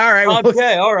Bob K. All right. Bob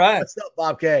K. All right. What's up,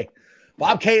 Bob K?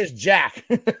 Bob K is Jack.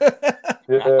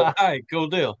 Yeah. All right, cool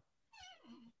deal.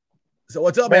 So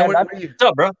what's up, man? What's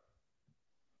up, bro?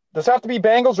 Does it have to be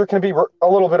Bengals or can it be a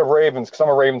little bit of Ravens? Because I'm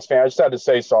a Ravens fan. I just had to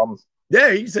say something.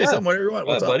 Yeah, you can say something whatever you want.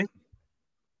 What's up, buddy?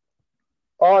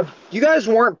 You guys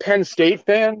weren't Penn State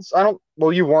fans.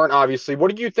 Well, you weren't, obviously. What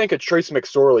did you think of Trace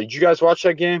McSorley? Did you guys watch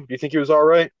that game? Do you think he was all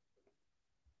right?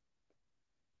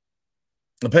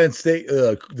 The Penn State,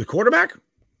 the quarterback?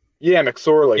 Yeah,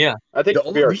 McSorley. Yeah. I think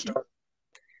he'll be our star.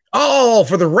 Oh,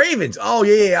 for the Ravens. Oh,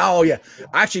 yeah. Oh, yeah.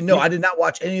 Actually, no, I did not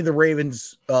watch any of the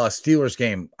Ravens Steelers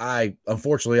game.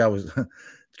 Unfortunately, I was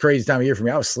crazy time of year for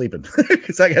me. I was sleeping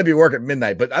because I got to be working at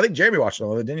midnight. But I think Jeremy watched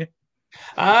all of it, didn't you?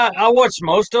 I watched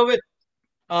most of it.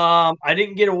 I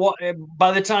didn't get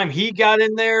by the time he got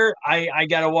in there, I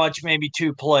got to watch maybe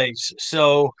 2 plays.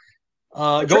 So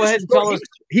go ahead and tell us.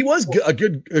 He was a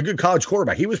good college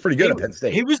quarterback. He was pretty good at Penn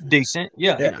State. He was decent.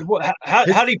 Yeah. How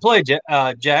did he play,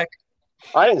 Jack?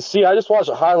 I didn't see. I just watched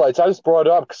the highlights. I just brought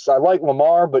it up because I like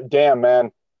Lamar, but damn,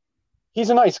 man.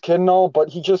 He's a nice kid and all, but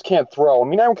he just can't throw. I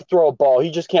mean, everyone can throw a ball. He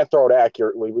just can't throw it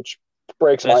accurately, which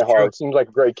breaks my heart. Seems like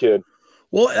a great kid.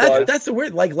 Well, that's the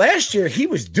weird. Like last year, he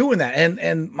was doing that,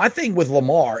 and my thing with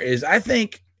Lamar is, I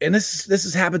think, and this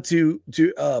has happened to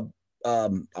the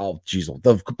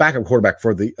backup quarterback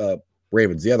for the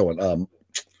Ravens, the other one.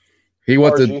 He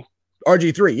went to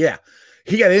RG3. Yeah,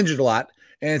 he got injured a lot,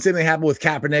 and same thing happened with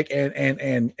Kaepernick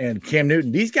and Cam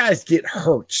Newton. These guys get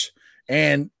hurt,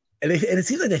 and it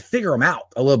seems like they figure them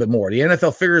out a little bit more. The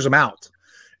NFL figures them out,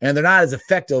 and they're not as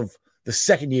effective the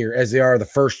second year as they are the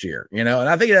first year, and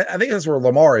I think that's where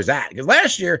Lamar is at, because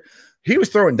last year he was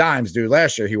throwing dimes, dude.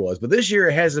 Last year he was, but this year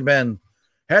it hasn't been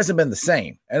the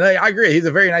same. And I agree, he's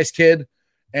a very nice kid,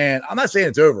 and I'm not saying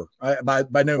it's over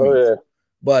by no means,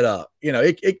 but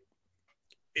it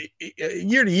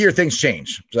year to year things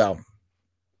change. So,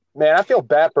 man, I feel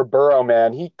bad for Burrow,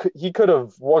 man. He could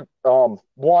have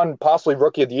won possibly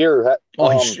Rookie of the Year.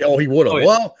 He would have.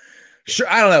 Well. Sure,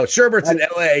 I don't know. Sherbert's in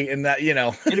LA, and that it'd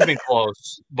have been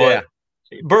close. But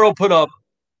Burrow put up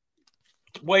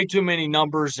way too many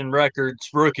numbers and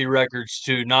rookie records,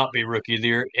 to not be Rookie of the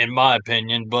Year, in my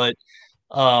opinion. But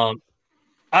I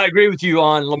agree with you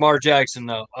on Lamar Jackson,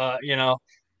 though.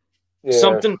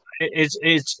 Something. It's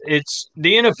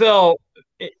the NFL.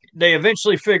 They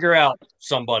eventually figure out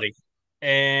somebody,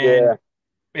 and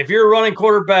if you're a running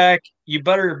quarterback, you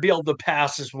better be able to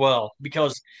pass as well,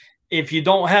 because if you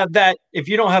don't have that, if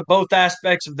you don't have both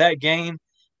aspects of that game,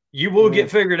 you will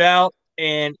get figured out,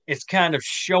 and it's kind of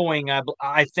showing,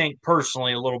 I think,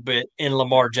 personally, a little bit in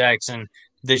Lamar Jackson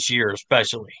this year,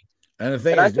 especially. And the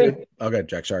thing is, okay,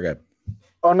 Jack, sorry, go ahead.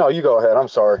 Oh, no, you go ahead. I'm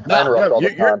sorry.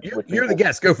 You're the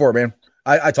guest. Go for it, man.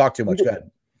 I talk too much. Go ahead.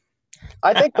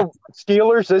 I think the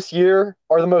Steelers this year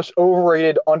are the most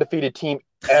overrated undefeated team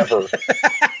ever.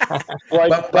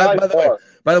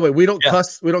 By the way, we don't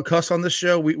cuss. We don't cuss on this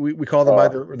show. We call them by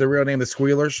their real name, the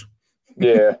Squealers.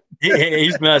 Yeah.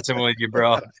 He's messing with you,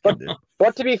 bro.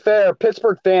 But to be fair,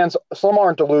 Pittsburgh fans, some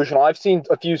aren't delusional. I've seen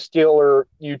a few Steeler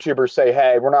YouTubers say,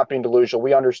 "Hey, we're not being delusional.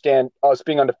 We understand us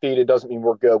being undefeated doesn't mean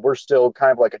we're good. We're still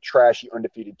kind of like a trashy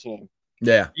undefeated team."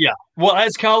 Yeah. Yeah. Well,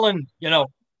 as Colin,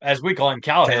 as we call him,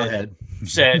 Cowhead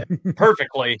said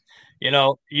perfectly,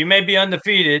 you may be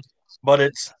undefeated, but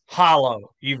it's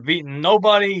hollow. You've beaten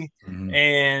nobody,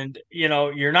 and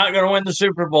you're not going to win the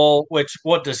Super Bowl. Which,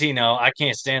 what does he know? I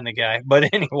can't stand the guy. But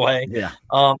anyway,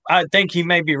 I think he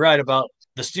may be right about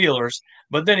the Steelers.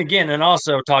 But then again, and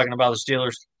also talking about the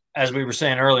Steelers, as we were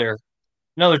saying earlier,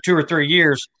 another 2 or 3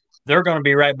 years, they're going to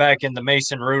be right back in the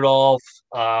Mason Rudolph,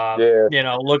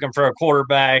 looking for a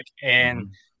quarterback, and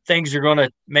things are going to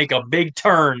make a big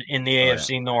turn in the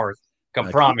AFC North. I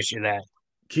can promise you that.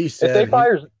 Keith said,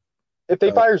 if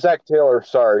they fire Zach Taylor,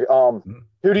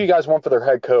 who do you guys want for their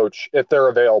head coach if they're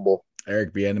available?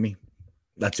 Eric Bieniemy.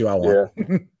 That's who I want.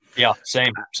 Yeah,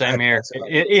 same here.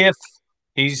 If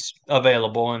he's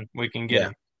available and we can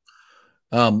get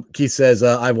him. Keith says,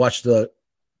 I've watched the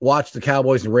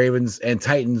Cowboys and Ravens and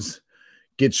Titans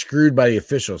get screwed by the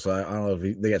officials. So I don't know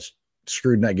if they got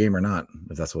screwed in that game or not,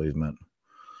 if that's what he's meant.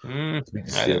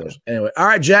 Steelers. Anyway, all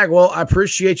right, Jack. Well, I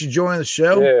appreciate you joining the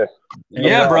show. Yeah,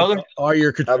 yeah, brother.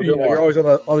 You're always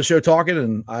on the show talking,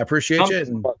 and I appreciate you.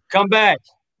 And come back.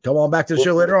 Come on back to the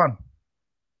show later on.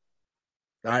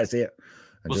 All right, see you.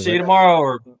 We'll see you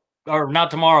tomorrow, or not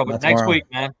tomorrow, but next week,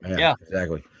 man. Yeah,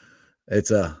 exactly.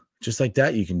 It's just like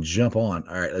that. You can jump on.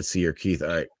 All right, let's see here, Keith. All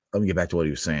right, let me get back to what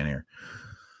he was saying here.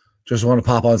 Just want to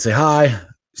pop on and say hi.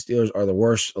 Steelers are the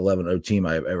worst 11-0 team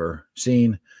I have ever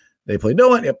seen. They played no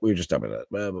one. Yep, we were just talking about that.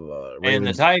 Blah, blah, blah. And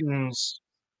the Titans.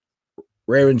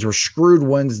 Ravens were screwed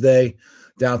Wednesday,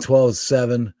 down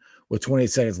 12-7 with 28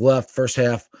 seconds left. First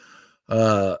half,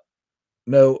 no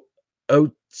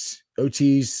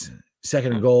OTs,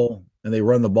 second and goal, and they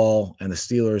run the ball, and the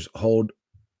Steelers hold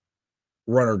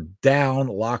runner down,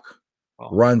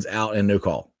 runs out, and no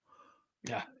call.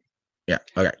 Yeah.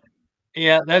 Okay.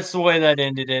 Yeah, that's the way that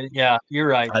ended it. Yeah, you're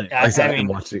right. I didn't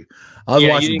watch it. I was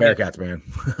watching Bearcats, man.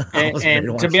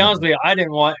 and to be honest with you, I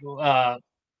didn't want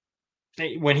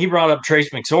when he brought up Trace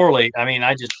McSorley. I mean,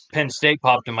 Penn State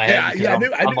popped in my head.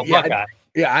 I'm a Buckeye.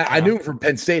 I knew him from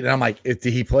Penn State, and I'm like, did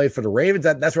he play for the Ravens?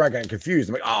 That's where I got confused.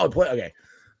 I'm like, oh, play okay.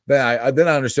 Then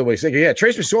I understood what he's saying. Yeah,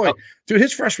 Trace McSorley, dude,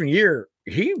 his freshman year,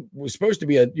 he was supposed to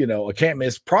be a can't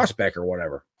miss prospect or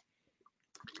whatever.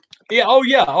 Yeah. Oh,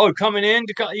 yeah. Oh, coming in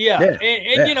to And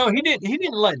he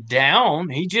didn't let down.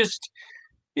 He just,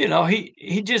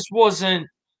 he just wasn't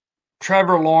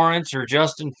Trevor Lawrence or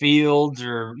Justin Fields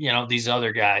or these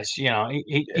other guys.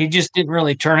 He just didn't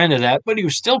really turn into that, but he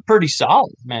was still pretty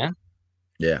solid, man.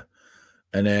 Yeah.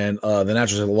 And then the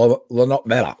natural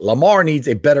said Lamar needs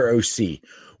a better OC,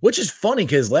 which is funny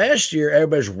because last year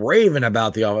everybody's raving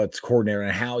about the offense coordinator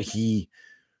and how he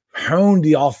honed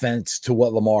the offense to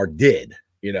what Lamar did.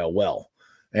 Well,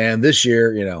 and this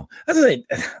year,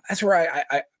 that's where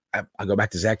I go back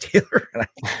to Zach Taylor.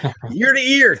 Year to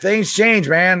year, things change,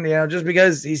 man. Just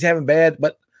because he's having bad,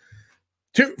 but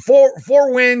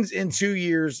 4 wins in 2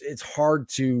 years, it's hard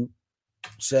to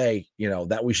say,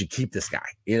 that we should keep this guy.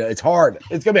 It's hard.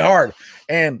 It's gonna be hard.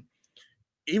 And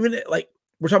even like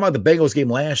we're talking about the Bengals game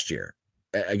last year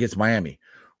against Miami,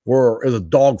 where it was a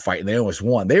dogfight and they almost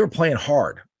won. They were playing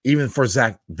hard, even for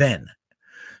Zach then.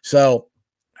 So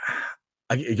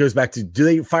it goes back to, do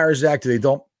they fire Zach? Do they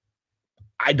don't?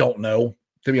 I don't know,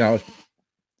 to be honest.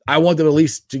 I want them at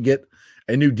least to get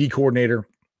a new D coordinator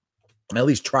and at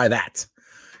least try that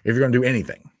if you're going to do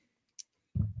anything.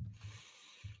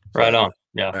 Right on.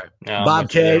 Yeah.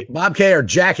 Right. Bob K, or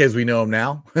Jack as we know him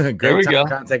now. Great there we go.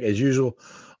 Contact as usual.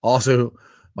 Also,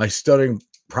 my stuttering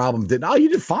problem didn't. Oh, you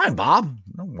did fine, Bob.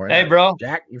 Don't worry. Hey, bro.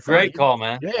 Jack, you're fine. Great call,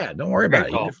 man. Yeah, don't worry about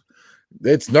it.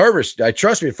 It's nervous.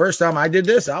 Trust me, the first time I did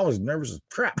this, I was nervous as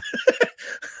crap.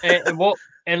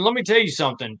 and let me tell you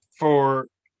something. For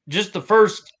just the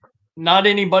first, not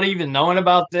anybody even knowing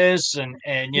about this, and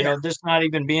this not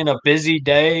even being a busy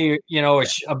day,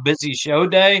 a busy show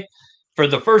day. For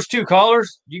the first 2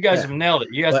 callers, you guys have nailed it.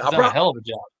 You guys have done a hell of a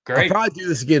job. Great. I'll probably do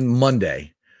this again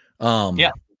Monday. And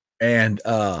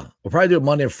we'll probably do it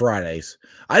Monday and Fridays.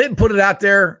 I didn't put it out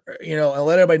there, and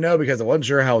let everybody know because I wasn't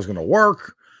sure how it was going to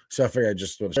work. So I figured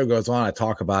when the show goes on, I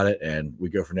talk about it and we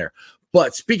go from there.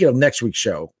 But speaking of next week's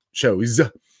shows,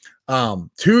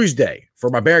 Tuesday for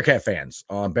my Bearcat fans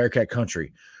on Bearcat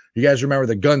Country, you guys remember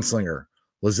the gunslinger,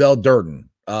 Lizelle Durden.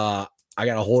 I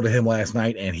got a hold of him last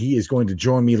night and he is going to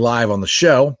join me live on the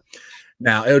show.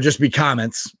 Now it'll just be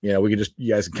comments. You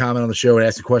guys can comment on the show and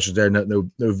ask the questions there. No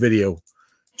video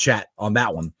chat on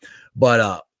that one.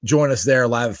 But join us there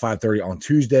live at 5:30 on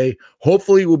Tuesday.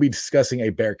 Hopefully we'll be discussing a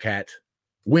Bearcat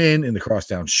win in the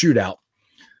Crosstown Shootout.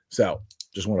 So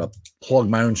just want to plug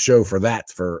my own show for that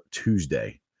for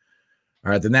Tuesday.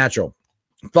 All right, the natural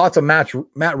thoughts on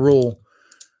Matt Rule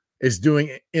is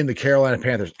doing in the Carolina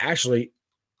Panthers. Actually,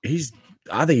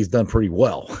 I think he's done pretty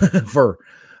well.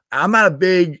 I'm not a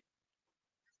big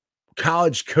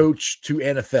college coach to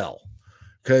NFL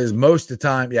because most of the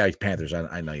time, he's Panthers.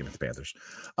 I know you meant the Panthers.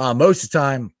 Most of the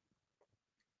time,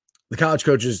 the college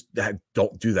coaches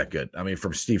don't do that good. I mean,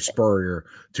 from Steve Spurrier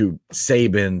to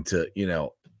Saban to,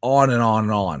 on and on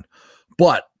and on.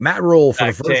 But Matt Rule for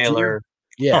the first Taylor.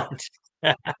 Year,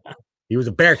 he was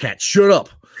a Bearcat. Shut up.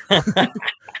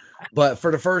 But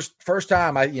for the first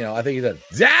time, I think he said,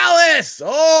 Dallas.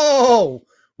 Oh,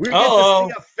 we get to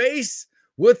see a face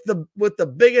with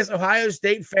the biggest Ohio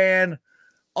State fan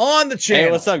on the channel.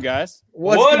 Hey, what's up, guys?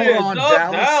 What is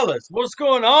up, Dallas? What's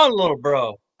going on, little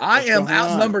bro? I am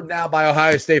outnumbered now by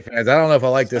Ohio State fans. I don't know if I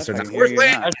like this or not. Where's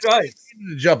Landon? That's right.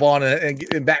 To jump on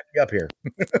and back me up here.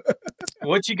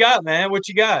 What you got, man? What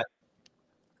you got?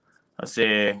 Let's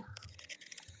see.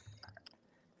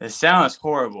 The sound is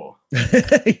horrible.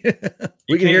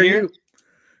 We can hear you.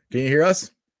 Can you hear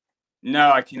us?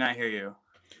 No, I cannot hear you.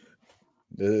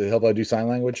 Does it help I do sign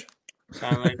language?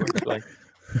 Sign language, like.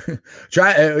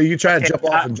 Try. You try to jump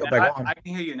off and jump back on. I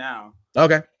can hear you now.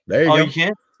 Okay, there you Oh, go. you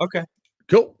can? Okay.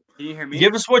 Cool. Can you hear me?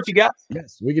 Give us what you got.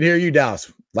 Yes, we can hear you,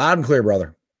 Dallas, loud and clear,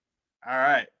 brother. All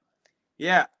right.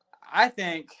 Yeah, I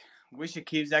think we should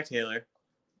keep Zach Taylor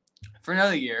for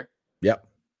another year. Yep.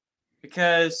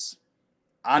 Because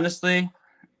honestly,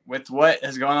 with what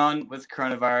is going on with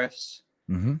coronavirus,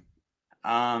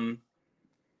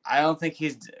 I don't think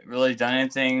he's really done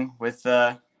anything with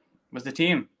the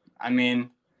team. I mean,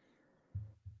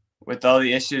 with all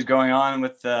the issues going on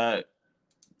with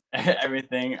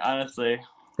everything, honestly.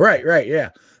 Right, yeah.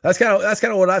 That's kind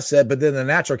of what I've said. But then the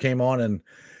Natural came on and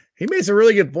he made some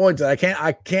really good points. I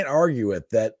can't argue with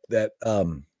that.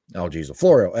 Oh geez,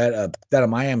 Florio at that of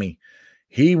Miami,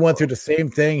 he went through the same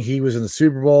thing. He was in the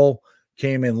Super Bowl,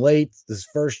 came in late this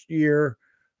first year.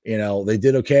 You know, they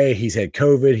did okay. He's had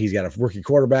COVID. He's got a rookie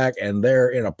quarterback, and they're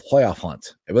in a playoff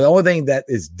hunt. But the only thing that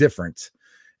is different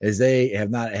is they have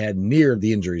not had near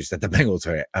the injuries that the Bengals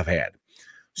have had.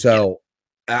 So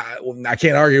I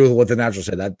can't argue with what the Natural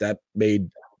said. That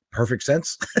made perfect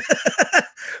sense.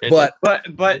 but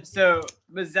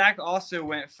Zach also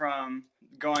went from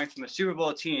going from a Super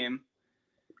Bowl team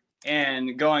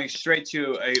and going straight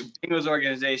to a Bengals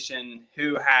organization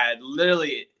who had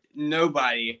literally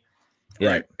nobody.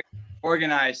 Right.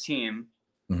 Organized team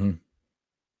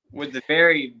with a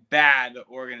very bad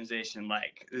organization.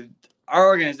 Like our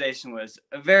organization was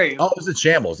it was a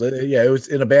shambles. Yeah, it was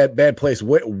in a bad place.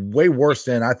 Way worse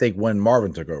than I think when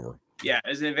Marvin took over. Yeah, it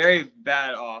was a very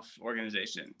bad off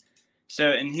organization. So,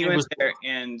 and he went there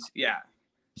and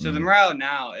so the morale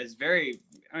now is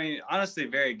honestly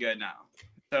very good now.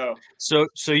 So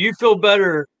you feel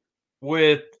better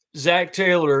with Zach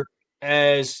Taylor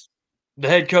as the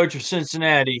head coach of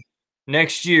Cincinnati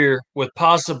next year with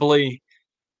possibly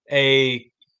a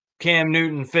Cam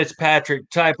Newton Fitzpatrick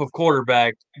type of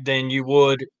quarterback than you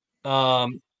would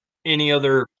any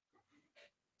other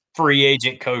free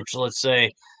agent coach, let's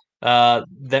say,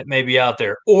 that may be out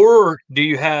there? Or do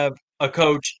you have a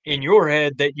coach in your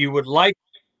head that you would like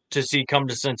to see come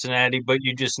to Cincinnati, but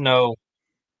you just know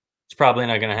it's probably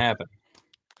not going to happen?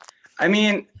 I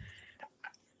mean,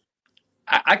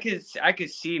 I could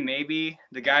see maybe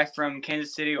the guy from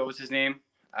Kansas City. What was his name?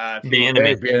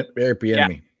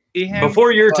 Bieniemy. Yeah.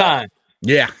 Before your time.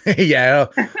 Yeah, yeah.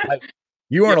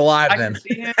 You weren't alive then. I could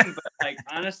see him, but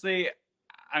honestly,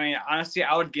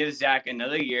 I would give Zach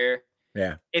another year.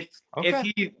 Yeah. If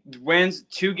he wins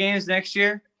 2 games next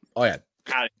year. Oh yeah.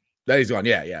 That he's gone.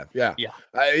 Yeah.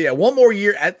 Yeah. One more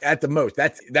year at the most.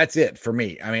 That's it for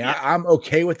me. I mean, I'm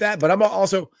okay with that, but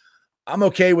I'm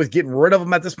okay with getting rid of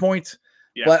him at this point.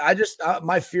 Yeah. But I just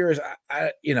my fear is,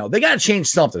 they got to change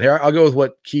something here. I'll go with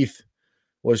what Keith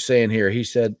was saying here. He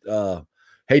said,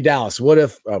 "Hey Dallas, what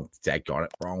if?" Oh, daggone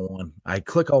it, wrong one. I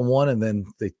click on one and then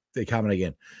they comment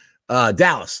again.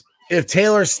 Dallas, if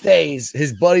Taylor stays,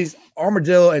 his buddies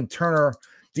Armadillo and Turner,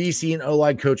 DC and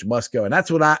O-line coach must go, and that's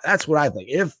what I think.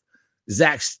 If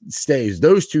Zach stays,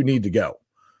 those two need to go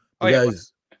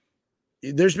because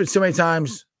there's been so many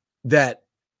times that.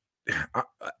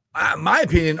 My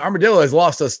opinion, Armadillo has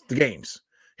lost us the games.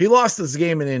 He lost us the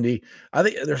game in Indy. I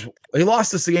think he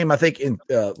lost us the game. I think in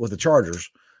with the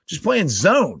Chargers, just playing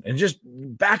zone and just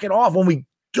backing off when we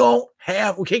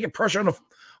can't get pressure on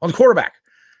the quarterback.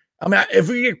 I mean, if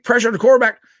we get pressure on the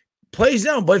quarterback, play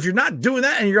zone. But if you're not doing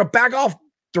that and you're gonna back off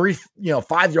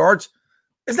 5 yards,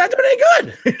 it's not doing any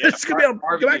good. It's gonna be able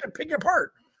to go back and pick you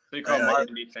apart. They call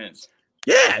Marvin defense.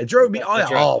 Yeah, it drove me.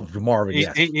 Marvin.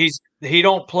 He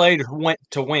don't play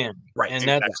to win, right?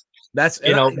 And that's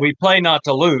we play not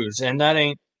to lose, and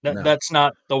that's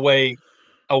not the way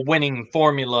a winning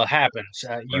formula happens.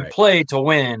 You play to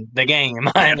win the game.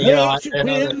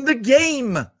 Win the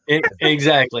game.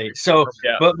 Exactly. So,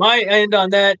 but my end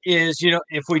on that is,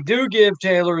 if we do give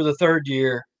Taylor the 3rd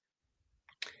year,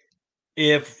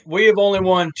 if we have only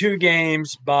won 2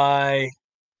 games by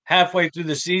halfway through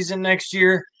the season next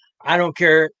year, I don't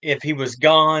care if he was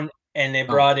gone and they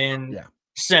brought in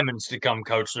Simmons to come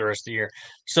coach the rest of the year.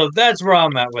 So that's where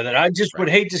I'm at with it. I just would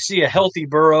hate to see a healthy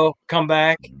Burrow come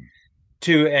back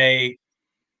to a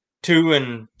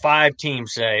 2-5 team,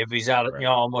 say, if he's out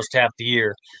almost half the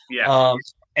year. Yeah.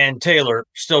 And Taylor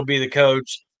still be the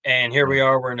coach. And here we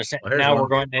are. We're in we're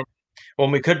going in.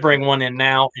 Well, we could bring one in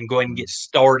now and go ahead and get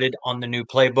started on the new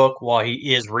playbook while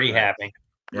he is rehabbing.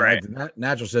 Right.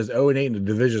 Natural says 0-8 in the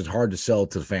division is hard to sell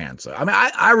to the fans. So, I mean,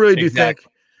 I really do think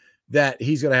that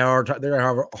he's going to have they're going to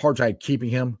have a hard time keeping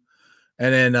him.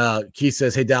 And then Keith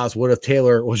says, "Hey Dallas, what if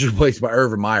Taylor was replaced by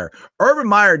Urban Meyer? Urban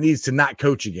Meyer needs to not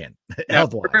coach again. No,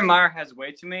 Urban Meyer has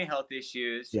way too many health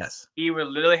issues. Yes, he would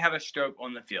literally have a stroke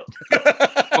on the field."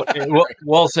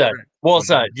 Well said. Well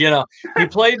said. You know, he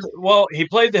played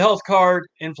the health card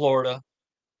in Florida.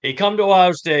 He come to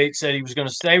Ohio State, said he was going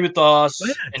to stay with us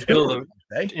until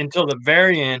the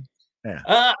very end.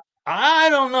 Yeah. I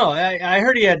don't know. I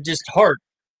heard he had just heart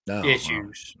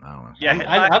issues. I don't know.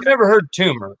 Yeah, I've never heard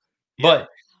tumor, but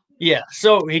yeah.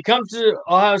 So he comes to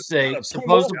Ohio State,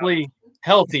 supposedly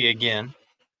healthy again,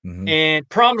 and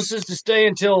promises to stay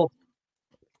until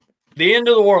the end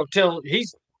of the world, till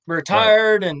he's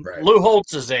retired and Lou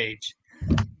Holtz's age.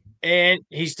 And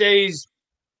he stays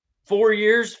 4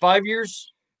 years, 5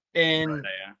 years, and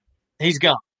he's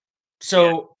gone.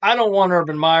 So I don't want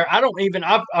Urban Meyer.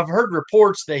 I've heard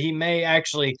reports that he may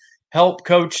actually help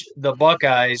coach the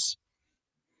Buckeyes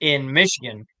in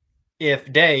Michigan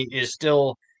if Day is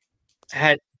still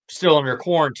under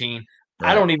quarantine.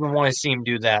 I don't even want to see him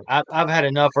do that. I've had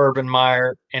enough Urban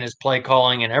Meyer and his play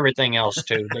calling and everything else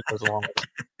too that goes along with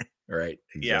it. Right.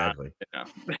 Exactly. Yeah.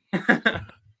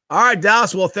 All right,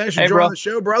 Dallas. Well, thanks for joining the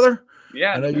show, brother.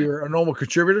 Yeah. I know you're a normal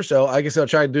contributor, so I guess I'll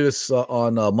try to do this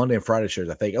on Monday and Friday shows,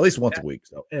 I think, at least once a week.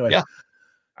 So anyway,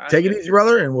 take it easy,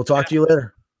 brother, and we'll talk to you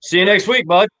later. See you next week,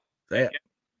 bud. Yeah.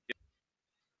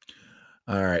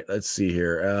 All right, let's see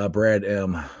here. Brad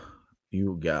M.,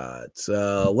 you got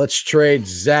let's trade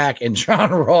Zach and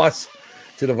John Ross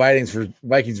to the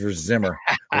Vikings for Zimmer.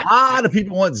 A lot of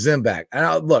people want Zim back.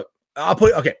 And look, I'll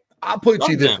put it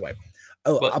to you this way.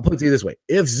 I'll put it to you this way.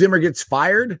 If Zimmer gets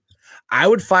fired, I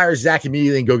would fire Zach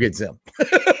immediately and go get Zim.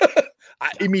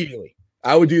 Immediately.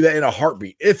 I would do that in a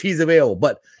heartbeat if he's available,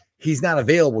 but he's not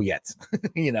available yet.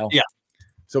 Yeah.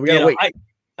 So we got to wait.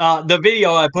 The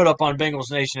video I put up on Bengals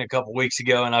Nation a couple weeks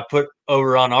ago, and I put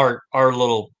over on our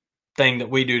little thing that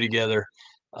we do together,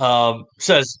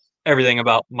 says everything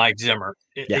about Mike Zimmer.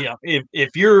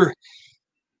 If you're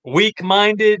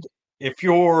weak-minded, if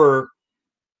you're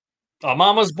a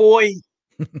mama's boy,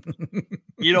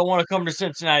 you don't want to come to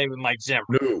Cincinnati with Mike Zimmer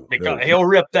because he'll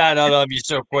rip that out of you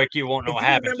so quick you won't know what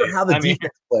happened. Remember how the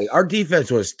defense played? Our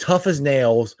defense was tough as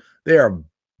nails. They are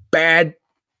bad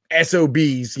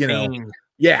SOBs,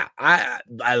 Yeah,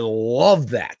 I love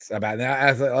that about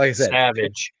that. Like I said,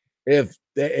 savage.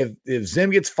 If Zim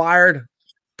gets fired,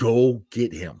 go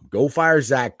get him. Go fire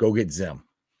Zach. Go get Zim.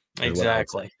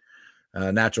 Exactly.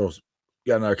 Naturals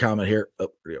got another comment here.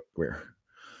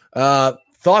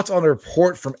 Thoughts on the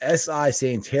report from SI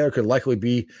saying Taylor could likely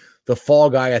be the fall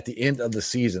guy at the end of the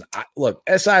season. Look,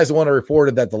 SI is the one that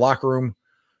reported that the locker room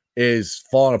is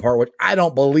falling apart, which I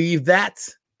don't believe that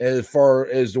as far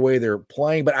as the way they're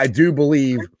playing, but I do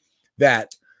believe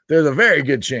that there's a very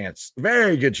good chance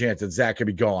that Zach could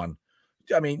be gone.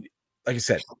 I mean, like I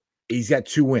said, he's got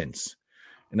 2 wins.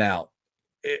 Now,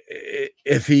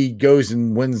 if he goes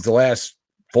and wins the last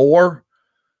 4,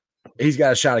 he's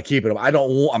got a shot at keeping him. I don't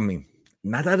want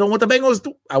the Bengals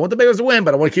to win,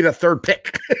 but I want to keep that 3rd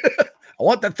pick. I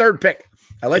want that 3rd pick.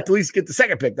 I'd like to at least get the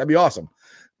 2nd pick. That'd be awesome.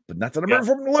 But not that I'm rooting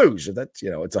for him to lose. That's,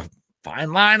 it's a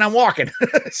fine line I'm walking.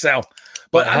 So,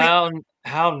 but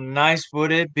how nice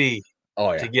would it be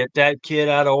to get that kid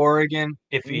out of Oregon?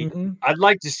 If I'd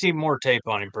like to see more tape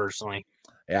on him personally.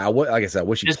 Yeah, like I said, I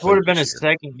wish this would have been his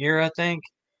 2nd year, I think.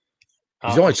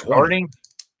 He's only 20. Starting.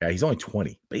 Yeah, he's only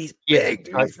 20, but he's big.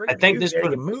 Dude. I think this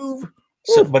would move.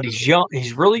 So, but he's young.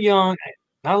 He's really young.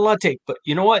 Not a lot of tape, but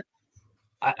you know what?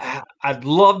 I'd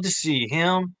love to see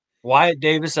him, Wyatt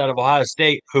Davis out of Ohio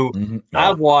State, who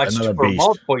I've watched for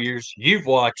multiple years. You've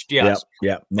watched, yes.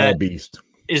 Yep. Another beast.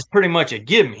 Is pretty much a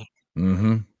gimme.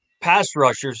 Pass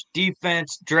rushers,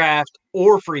 defense, draft,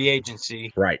 or free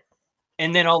agency. Right.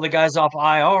 And then all the guys off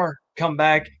IR come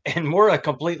back, and we're a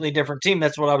completely different team.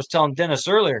 That's what I was telling Dennis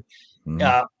earlier.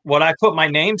 When I put my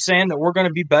name saying that we're going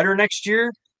to be better next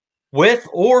year, with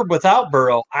or without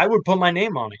Burrow, I would put my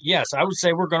name on it. Yes, I would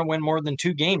say we're going to win more than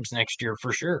 2 games next year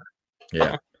for sure.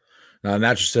 Yeah. Now,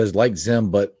 Natural says like Zim,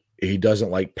 but he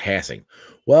doesn't like passing.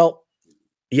 Well,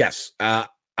 yes, I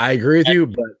agree with you.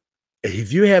 But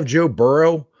if you have Joe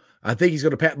Burrow, I think he's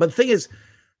going to pass. But the thing is,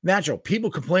 Natural,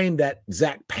 people complain that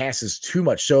Zach passes too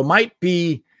much. So it might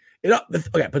be,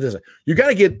 okay, put this way. You got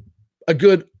to get a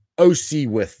good OC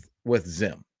with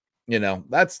Zim.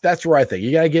 That's where I think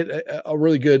you got to get a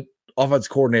really good offense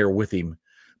coordinator with him.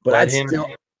 But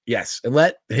and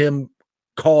let him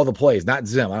call the plays, not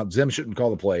Zim. Zim shouldn't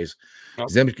call the plays. Nope.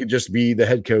 Zim could just be the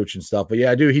head coach and stuff. But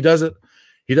yeah, dude, he doesn't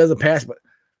pass. But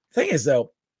the thing is,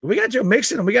 though, we got Joe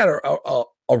Mixon and we got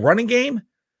a running game.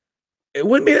 it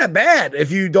wouldn't be that bad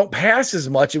if you don't pass as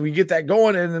much and we get that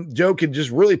going, and Joe can just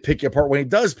really pick you apart when he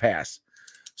does pass.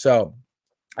 So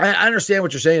I understand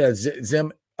what you're saying that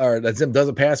Zim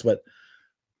doesn't pass, but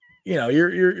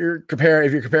you're comparing,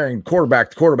 if you're comparing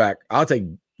quarterback to quarterback, I'll take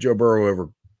Joe Burrow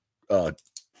over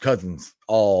Cousins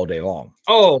all day long.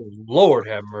 Oh, Lord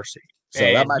have mercy. So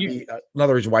that might be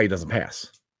another reason why he doesn't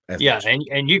pass. Yeah,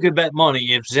 and you could bet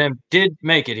money if Zim did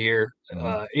make it here,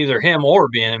 either him or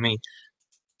Bieniemy,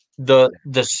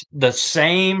 the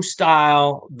same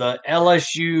style, the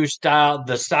LSU style,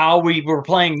 the style we were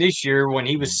playing this year when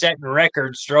he was setting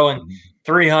records, throwing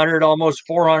 300, almost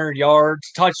 400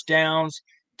 yards, touchdowns,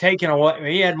 taken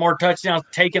away. He had more touchdowns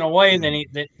taken away than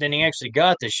he actually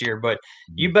got this year. But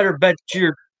you better bet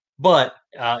your butt,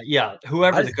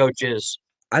 whoever the coach is.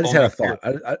 I just had a thought.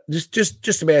 I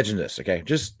just imagine this, okay?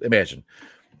 Just imagine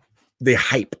the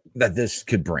hype that this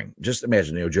could bring. Just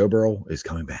imagine, Joe Burrow is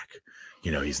coming back.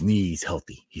 His knee's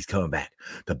healthy. He's coming back.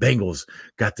 The Bengals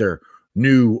got their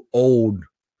new old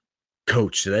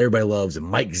coach that everybody loves, and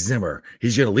Mike Zimmer.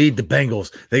 He's going to lead the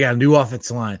Bengals. They got a new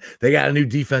offensive line. They got a new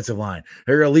defensive line.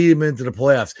 They're going to lead them into the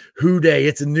playoffs. Who day?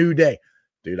 It's a new day,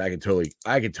 dude. I could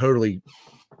totally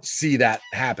see that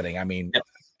happening. I mean,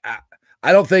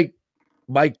 I don't think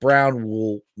Mike Brown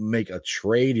will make a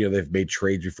trade. They've made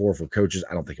trades before for coaches.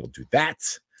 I don't think he'll do that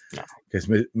because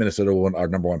Minnesota won our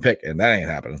number one pick, and that ain't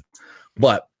happening.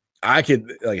 But I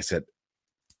could, like I said,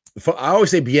 I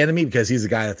always say Bieniemy because he's the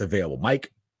guy that's available.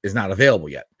 Mike is not available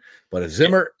yet. But if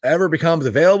Zimmer ever becomes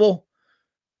available,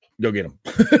 go get him.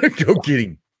 Go get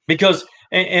him. Because,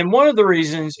 and one of the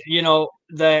reasons,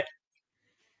 that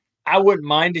I wouldn't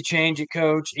mind a change at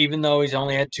coach, even though he's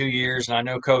only had 2 years, and I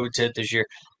know COVID's hit this year.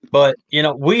 But,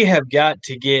 we have got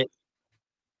to get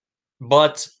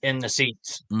butts in the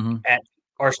seats at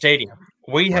our stadium.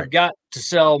 We have got to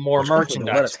sell more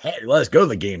merchandise. Let us go to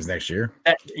the games next year.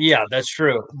 That's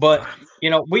true. But,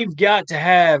 we've got to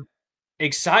have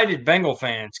excited Bengal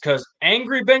fans, because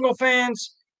angry Bengal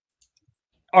fans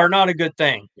are not a good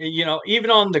thing. Even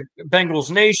on the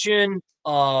Bengals Nation,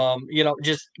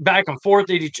 just back and forth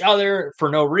at each other for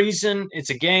no reason. It's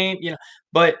a game,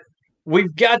 but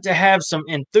we've got to have some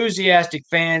enthusiastic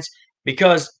fans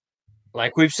because,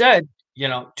 like we've said,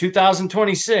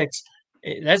 2026,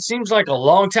 that seems like a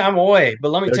long time away. But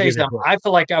let me tell you something. I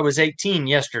feel like I was 18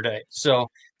 yesterday. So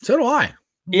do I.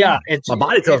 Yeah, my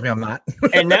body tells me I'm not.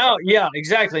 And now, yeah,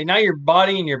 exactly. Now your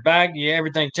body and your back,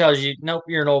 everything tells you, nope,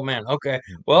 you're an old man. Okay,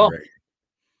 well,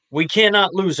 we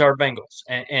cannot lose our Bengals,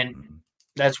 and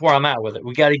that's where I'm at with it.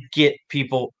 We got to get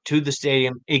people to the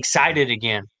stadium excited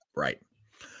again. Right.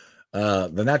 The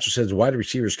Natural says wide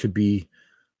receivers could be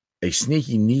a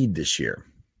sneaky need this year.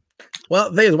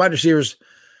 Well, the wide receivers.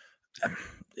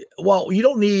 Well, you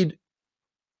don't need.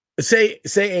 Say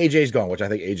AJ's gone, which I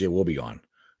think AJ will be gone.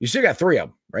 You still got 3 of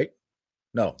them, right?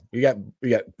 No, you got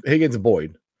Higgins and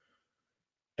Boyd,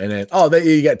 and then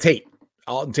you got Tate,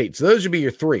 Alton Tate. So those would be your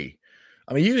 3.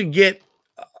 I mean, you can get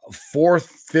a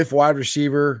 4th, 5th wide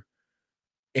receiver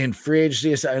in free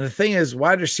agency. And the thing is,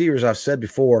 wide receivers, I've said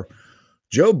before,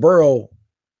 Joe Burrow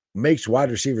makes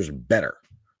wide receivers better.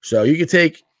 So he could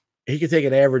take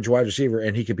an average wide receiver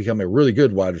and he could become a really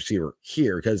good wide receiver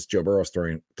here because Joe Burrow's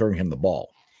throwing him the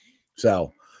ball.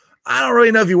 So I don't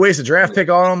really know if you waste a draft pick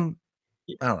on him.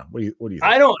 I don't know. What do you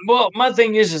think? My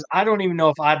thing is I don't even know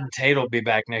if Alton Tate will be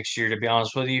back next year, to be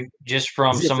honest with you, just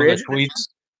from some of the tweets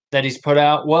that he's put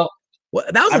out. Well,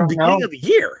 that was the beginning of the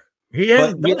year. He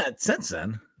hasn't done that since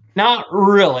then. Not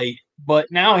really,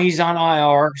 but now he's on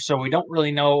IR, so we don't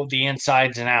really know the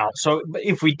insides and outs. So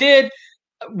if we did,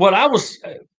 what I was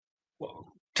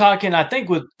talking, I think,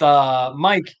 with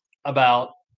Mike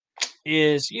about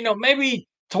is, maybe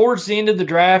towards the end of the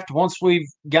draft, once we've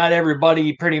got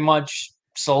everybody pretty much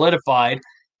solidified,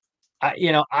 I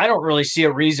don't really see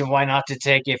a reason why not to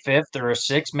take a 5th or a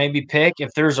 6th maybe pick if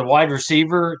there's a wide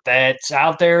receiver that's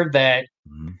out there that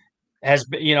has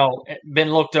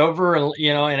been looked over,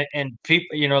 and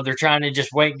people, they're trying to just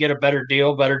wait and get a better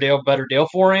deal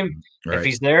for him. Right. If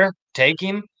he's there, take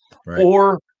him, right.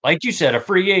 Or like you said, a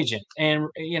free agent, and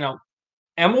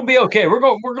and we'll be okay. We're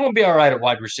going to be all right at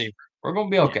wide receiver. We're going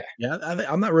to be okay. Yeah,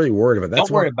 I'm not really worried about that.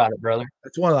 Don't worry about it, brother.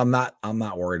 That's one I'm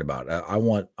not worried about. I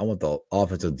want the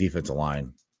offensive defensive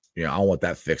line. I want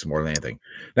that fixed more than anything.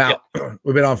 Now,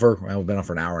 we've been on for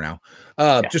an hour now.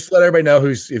 Just to let everybody know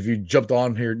if you jumped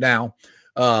on here now,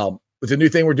 it's a new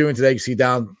thing we're doing today. You see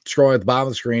down scrolling at the bottom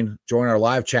of the screen, join our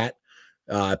live chat.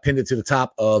 I pinned it to the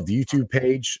top of the YouTube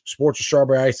page, Sports with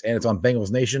Strawberry Ice, and it's on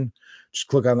Bengals Nation. Just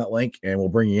click on that link and we'll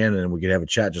bring you in and we can have a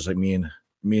chat just like me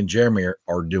and Jeremy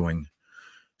are doing.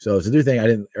 So it's a new thing. I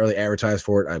didn't really advertise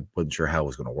for it. I wasn't sure how it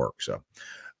was going to work. So,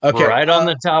 okay. Right on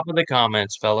the top of the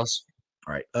comments, fellas.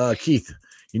 All right. Keith,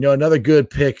 another good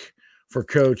pick for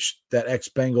coach, that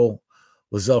ex-Bengal,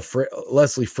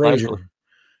 Leslie Frazier.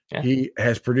 Yeah. He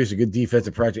has produced a good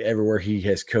defensive practice everywhere he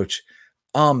has coached.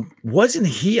 Wasn't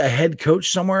he a head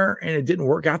coach somewhere and it didn't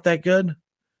work out that good?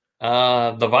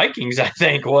 The Vikings, I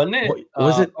think, wasn't it?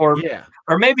 Was it? Or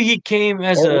maybe he came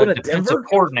as a defensive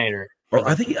coordinator. Or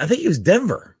I think he was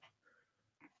Denver.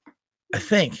 I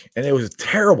think, and it was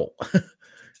terrible.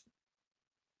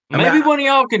 Maybe one of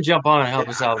y'all can jump on and help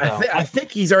us out. I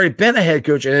think he's already been a head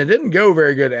coach, and it didn't go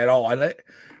very good at all. And I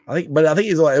think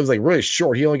it was like really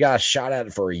short. He only got a shot at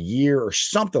it for a year or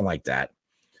something like that.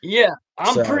 Yeah,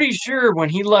 I'm pretty sure when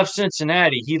he left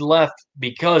Cincinnati, he left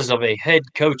because of a head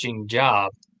coaching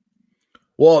job.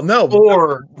 Well, no,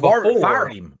 Marvin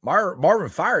fired him. Marvin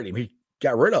fired him. He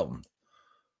got rid of him.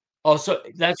 Oh, so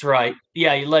that's right.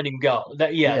 Yeah, he let him go.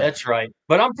 That's right.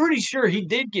 But I'm pretty sure he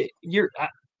did get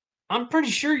I'm pretty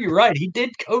sure you're right. He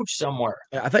did coach somewhere.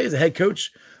 I thought he was a head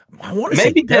coach. I want to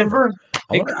maybe say Denver.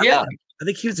 I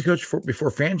think he was the coach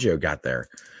before Fangio got there.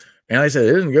 And like I said,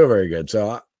 it didn't go very good. So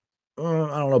I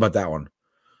don't know about that one.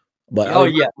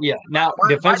 But Now,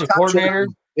 defensive coordinator.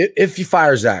 If you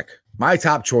fire Zach, my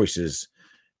top choices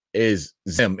is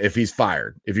Zim. If he's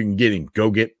fired, if you can get him, go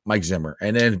get Mike Zimmer,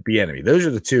 and then Bieniemy. Those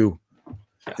are the two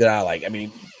that I like. I mean,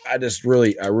 I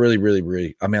really, I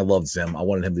love Zim. I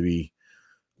wanted him to be.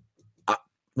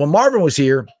 When Marvin was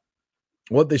here,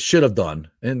 what they should have done,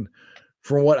 and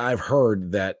from what I've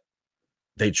heard that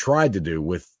they tried to do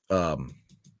with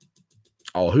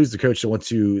who's the coach that went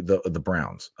to the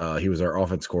Browns? He was our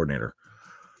offense coordinator.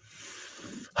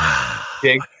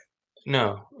 Jay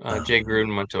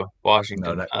Gruden went to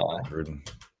Washington. No, not Gruden.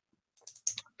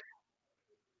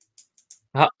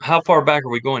 How far back are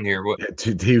we going here?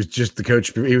 He was just the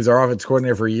coach. He was our offense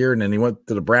coordinator for a year, and then he went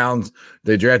to the Browns.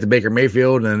 They drafted Baker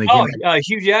Mayfield, and then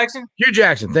Hugh Jackson. Hugh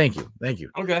Jackson, thank you.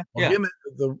 Okay,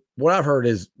 what I've heard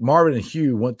is Marvin and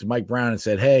Hugh went to Mike Brown and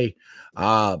said, "Hey,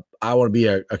 I want to be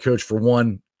a coach for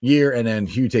 1 year, and then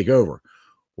Hugh take over."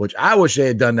 Which I wish they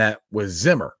had done that with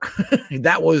Zimmer.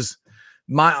 That was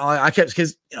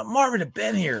because Marvin had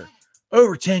been here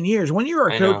over 10 years. When you're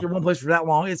a coach in one place for that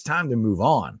long, it's time to move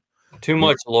on. Too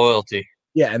much loyalty.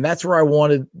 Yeah, and that's where I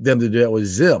wanted them to do it with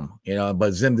Zim,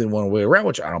 but Zim didn't want to wait around,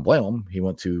 which I don't blame him. He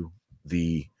went to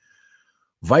the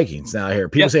Vikings. Now here,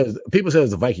 people say it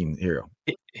was the Viking hero.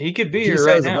 He could be here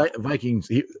right now. Vikings.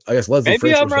 I guess Leslie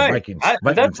Frazier was the Vikings.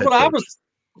 That's what I was.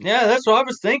 Yeah, that's what I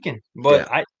was thinking.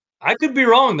 But I could be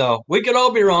wrong though. We could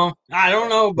all be wrong. I don't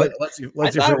know, but Leslie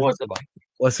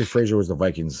Frazier was the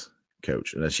Vikings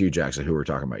coach, and that's Hugh Jackson who we're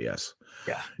talking about. Yes.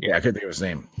 Yeah. I couldn't think of his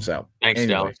name. So thanks,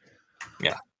 Dallas.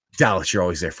 Yeah, Dallas, you're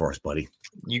always there for us, buddy.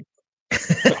 I'm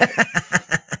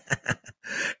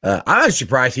actually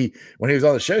surprised when he was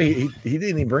on the show, he didn't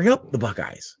even bring up the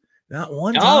Buckeyes. Not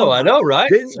one time. Oh, I know, right?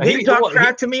 Didn't talk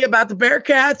crap to me about the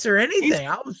Bearcats or anything.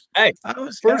 I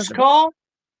was first call.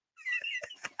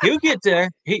 He'll get there.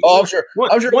 I'm sure.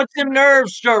 Once them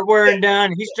nerves start wearing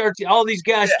down, all these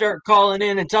guys start calling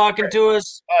in and talking to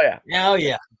us. Oh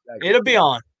yeah. Exactly. It'll be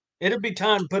on. It'll be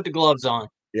time to put the gloves on.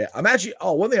 Yeah, I'm actually.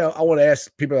 One thing I want to ask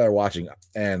people that are watching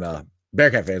and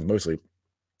Bearcat fans mostly.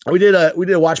 We did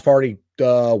a watch party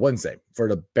Wednesday for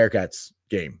the Bearcats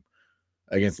game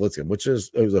against Lipscomb, it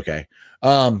was okay. We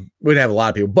didn't have a lot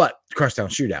of people, but the Crosstown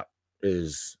Shootout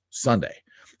is Sunday.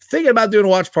 Thinking about doing a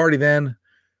watch party then.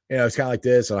 It's kind of like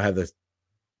this. I'll have the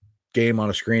game on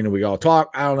a screen and we all talk.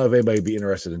 I don't know if anybody would be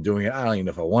interested in doing it. I don't even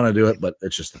know if I want to do it, but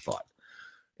it's just a thought.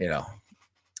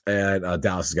 And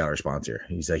Dallas has got a response here.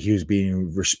 He's like, he was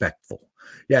being respectful.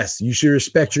 Yes, you should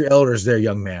respect your elders there,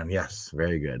 young man. Yes,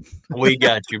 very good. We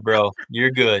got you, bro.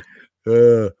 You're good.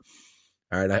 All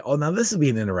right. Now this will be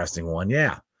an interesting one.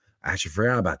 Yeah. I actually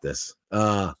forgot about this.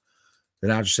 The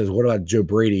announcer says, what about Joe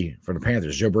Brady from the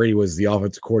Panthers? Joe Brady was the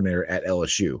offensive coordinator at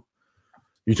LSU.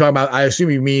 You're talking about, I assume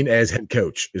you mean as head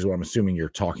coach is what I'm assuming you're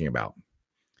talking about.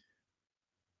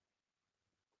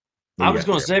 I was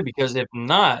going to say, because if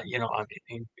not,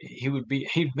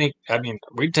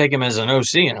 we'd take him as an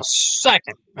OC in a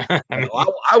second.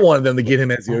 I wanted them to get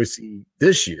him as the OC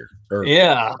this year. What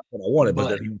I wanted, but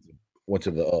then he went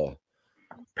to the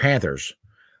Panthers.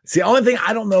 See, the only thing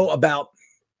I don't know about,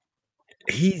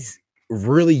 he's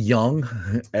really young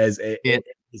as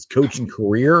his coaching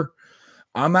career.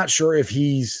 I'm not sure if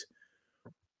he's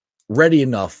ready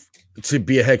enough to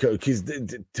be a head coach, because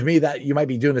to me that you might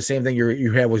be doing the same thing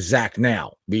you have with Zach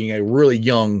now, being a really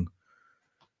young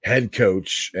head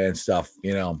coach and stuff,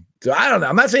 So I don't know.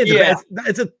 I'm not saying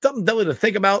it's a something definitely to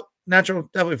think about. Natural,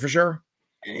 definitely for sure.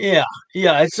 Yeah,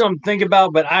 it's something to think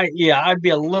about. But I'd be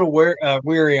a little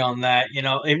weary on that.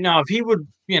 If he would,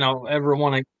 ever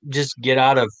want to just get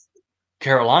out of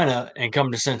Carolina and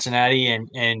come to Cincinnati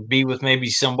and be with maybe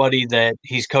somebody that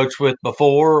he's coached with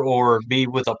before, or be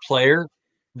with a player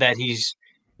that he's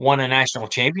won a national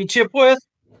championship with.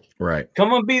 Right.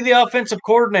 Come and be the offensive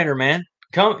coordinator, man.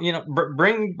 Come,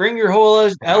 bring your whole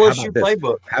LSU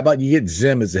playbook. How about you get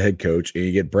Zim as the head coach and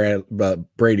you get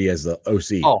Brady as the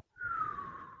OC? Oh,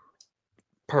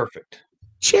 perfect.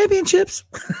 Championships.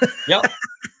 Yep.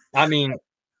 I mean,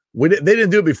 they didn't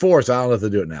do it before, so I don't know if they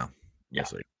do it now. Yeah.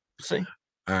 We'll see.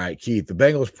 All right, Keith. The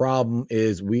Bengals' problem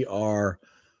is we are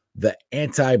the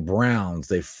anti-Browns.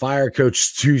 They fire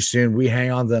coach too soon. We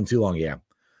hang on to them too long. Yeah.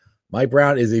 Mike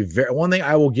Brown is one thing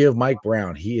I will give Mike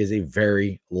Brown. He is a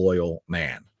very loyal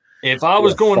man. If I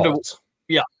was going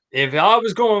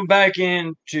back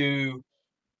into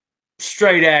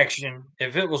straight action,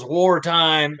 if it was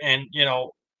wartime and,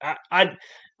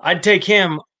 I'd take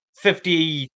him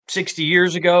 50, 60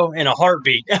 years ago in a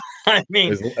heartbeat. I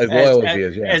mean,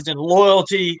 as in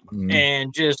loyalty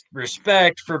and just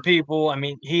respect for people. I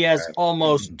mean, he has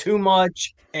almost too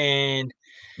much. And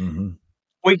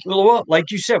like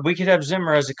you said, we could have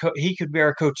Zimmer as a coach. He could be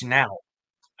our coach now.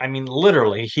 I mean,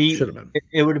 literally,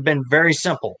 it would have been very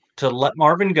simple to let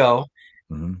Marvin go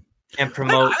and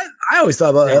promote. I always thought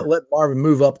about let Marvin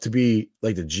move up to be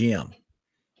like the GM.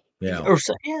 He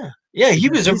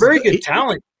was a very good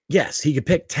talent. Yes, he could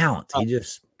pick talent. He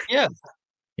just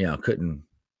couldn't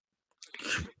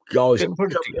always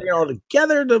put it all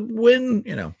together to win.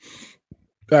 All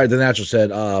right, the Natural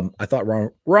said, I thought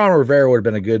Ron Rivera would have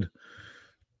been a good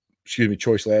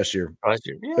choice last year. As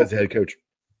the head coach.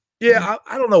 Yeah,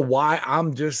 I don't know why.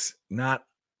 I'm just not.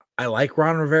 I like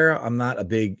Ron Rivera. I'm not a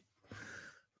big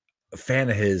fan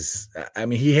of his. I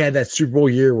mean, he had that Super Bowl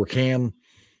year where Cam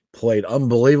played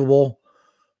unbelievable,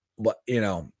 but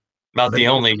about the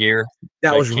only year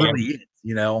that was Cam. Really it.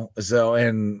 So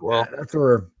that's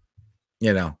where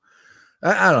I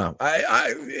don't know.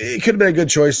 It could have been a good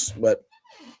choice, but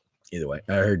either way,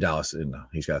 I heard Dallas.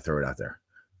 He's got to throw it out there.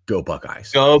 Go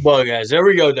Buckeyes. Go Buckeyes. There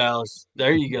we go, Dallas.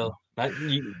 There you go.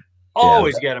 You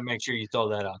always got to make sure you throw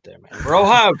that out there, man. We're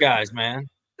Ohio guys, man.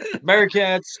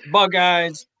 Bearcats,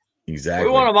 Buckeyes. Exactly.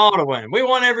 We want them all to win. We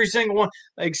want every single one,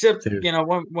 except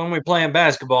when we play in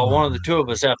basketball, one of the two of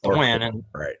us have to win. And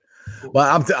right.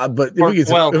 But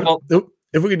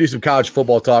if we could do some college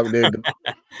football talk, dude,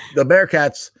 the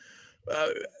Bearcats.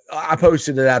 I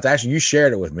posted it out there. Actually, you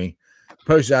shared it with me.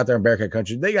 Posted out there in Bearcat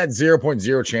country. They got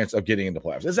 0.0 chance of getting into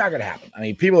playoffs. It's not going to happen. I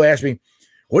mean, people ask me,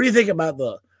 "What do you think about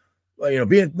the,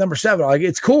 being number 7?" I'm like,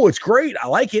 it's cool. It's great. I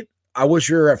like it. I wish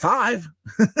we were at 5,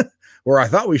 where I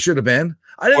thought we should have been.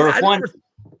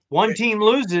 One team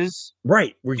loses,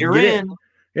 right? You're in.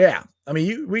 Yeah. I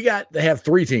mean, we got to have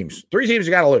 3 teams. 3 teams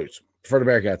you got to lose for the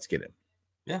Bearcats to get in.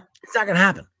 Yeah, it's not going to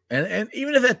happen. And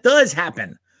even if it does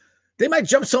happen, they might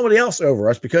jump somebody else over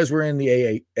us because we're in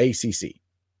the ACC.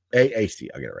 AAC,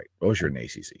 I'll get it right. Oh, you're in the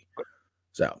ACC.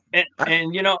 So,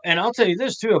 and I'll tell you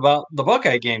this too about the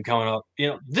Buckeye game coming up.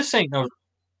 This ain't no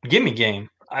gimme game.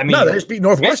 I mean, no, they just beat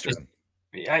Northwestern.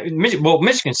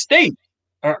 Michigan State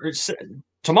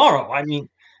tomorrow. I mean,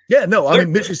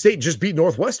 Michigan State just beat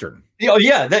Northwestern. Oh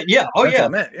yeah, Oh yeah,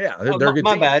 they're good.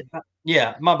 My bad.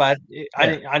 Yeah, my bad. I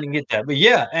didn't get that. But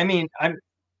yeah, I mean,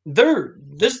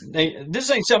 this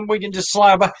ain't something we can just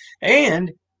slide by.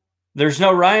 And there's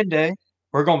no Ryan Day.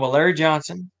 We're going with Larry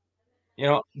Johnson,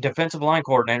 defensive line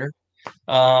coordinator.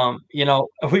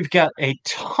 We've got a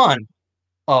ton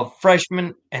of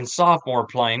freshmen and sophomore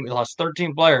playing. We lost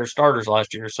 13 starters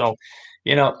last year. So,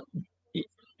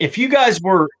 if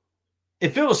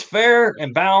it was fair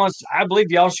and balanced, I believe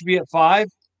y'all should be at 5.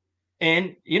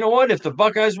 And you know what? If the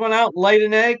Buckeyes went out and laid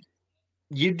an egg,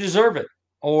 you deserve it.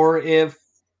 Or if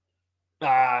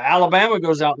Alabama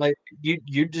goes out late,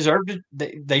 you deserve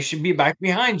it. They should be back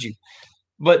behind you.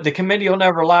 But the committee will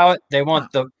never allow it. They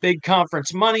want the big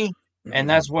conference money, and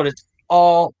that's what it's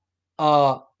all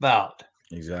about.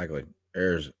 Exactly.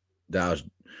 There's Dallas.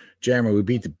 Jeremy, we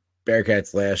beat the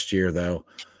Bearcats last year, though.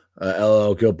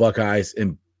 LOL, go Buckeyes.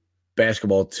 In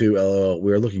basketball, too, LOL.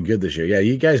 We were looking good this year. Yeah,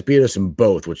 you guys beat us in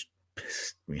both, which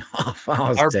pissed me off.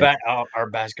 Our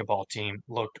basketball team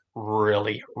looked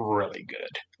really, really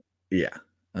good. Yeah.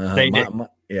 They did.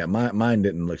 Mine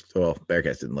didn't look well.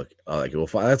 Bearcats didn't look like it.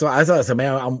 Well, that's why I thought,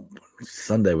 man,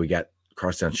 Sunday we got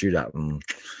crosstown shootout and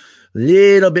a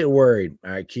little bit worried.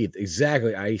 All right, Keith,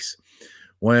 exactly. Ice.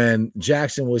 When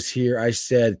Jackson was here, I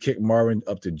said kick Marvin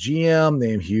up to GM,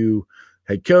 name Hugh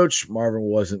head coach. Marvin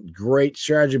wasn't great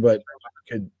strategy, but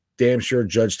could damn sure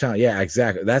judge talent. Yeah,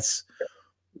 exactly. That's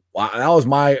Wow, that was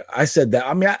I said that.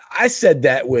 I mean, I said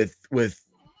that with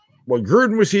when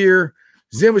Gruden was here,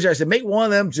 Zim was here. I said, make one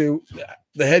of them to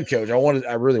the head coach.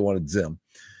 I really wanted Zim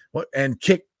and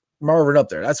kick Marvin up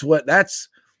there.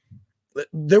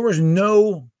 There was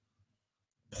no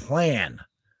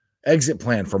exit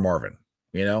plan for Marvin.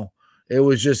 It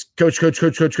was just coach.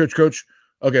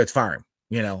 Okay, let's fire him.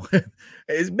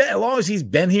 As long as he's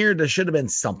been here, there should have been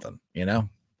something,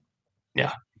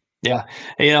 Yeah.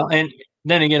 And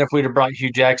then again, if we'd have brought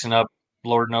Hugh Jackson up,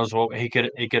 Lord knows what he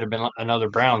could have been another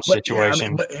Brown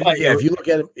situation. If you look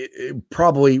at it, it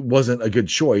probably wasn't a good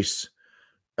choice.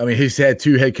 I mean, he's had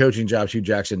 2 head coaching jobs, Hugh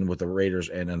Jackson with the Raiders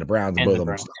and then the Browns, both of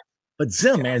them. But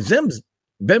Zim's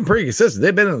been pretty consistent.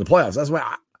 They've been in the playoffs. That's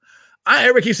why I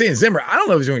ever keep saying Zimmer. I don't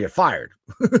know if he's going to get fired.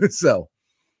 So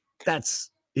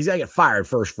he's got to get fired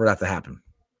first for that to happen.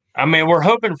 I mean, we're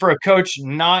hoping for a coach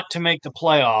not to make the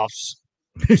playoffs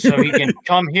so he can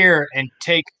come here and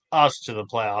take us to the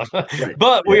playoffs. Right.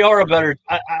 But we are a better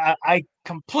I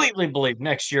completely believe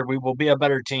next year we will be a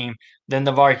better team than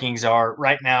the Vikings are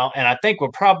right now. And I think we're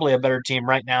probably a better team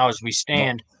right now as we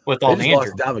stand with all the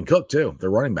injuries. Dalvin Cook, too. They're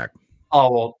running back.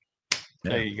 Oh, well,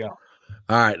 there you go.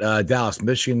 All right, Dallas,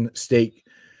 Michigan State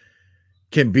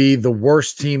can be the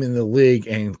worst team in the league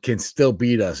and can still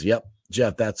beat us. Yep,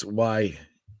 Jeff, that's why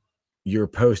your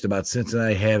post about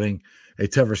Cincinnati having a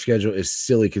tougher schedule is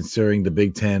silly considering the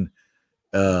Big Ten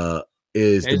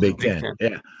is the Big Ten.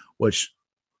 Yeah, which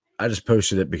I just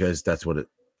posted it because that's what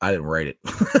I didn't write it.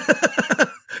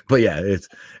 But yeah,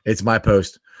 it's my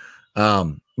post.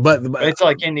 But it's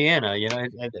like Indiana,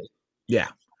 yeah.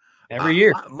 Every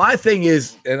year. My thing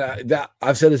is, and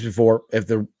I've said this before, if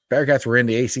the Bearcats were in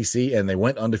the ACC and they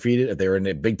went undefeated, if they were in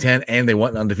the Big Ten and they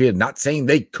went undefeated, not saying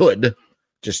they could,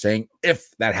 just saying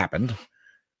if that happened,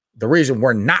 the reason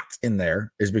we're not in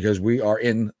there is because we are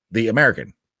in the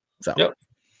American. So, yep.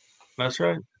 That's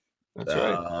right.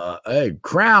 Right. Hey,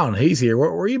 Crown, he's here.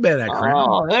 Where you been at, Crown?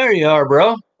 Oh, there you are,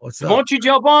 bro. What's up? Won't you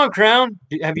jump on, Crown?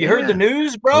 Have you heard the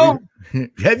news, bro?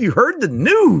 Have you heard the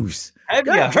news? Have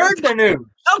you heard the news?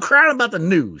 Tell Crown about the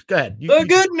news. Go ahead. The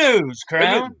good news,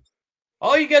 Crown.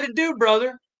 All you got to do,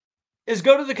 brother, is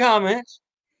go to the comments,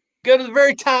 go to the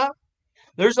very top.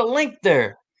 There's a link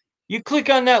there. You click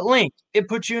on that link. It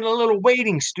puts you in a little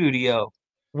waiting studio.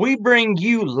 We bring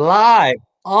you live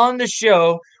on the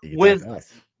show with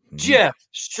Jeff,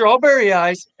 Strawberry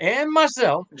Ice, and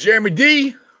myself, Jeremy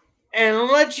D, and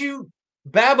let you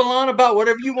babble on about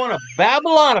whatever you want to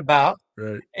babble on about.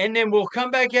 Right. And then we'll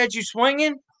come back at you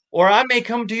swinging, or I may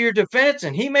come to your defense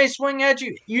and he may swing at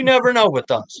you. You never know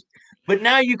with us. But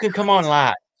now you can come on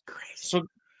live. Crazy. So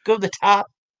go to the top,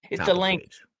 hit the link.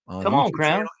 Come on,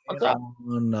 Crown. What's up?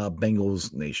 On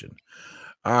Bengals Nation.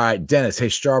 All right, Dennis. Hey,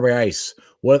 Strawberry Ice.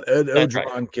 What if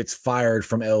Orgeron gets fired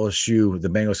from LSU? The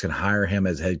Bengals can hire him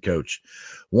as head coach.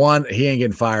 One, he ain't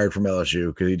getting fired from LSU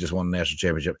because he just won a national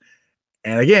championship.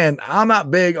 And again, I'm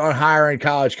not big on hiring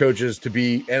college coaches to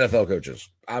be NFL coaches.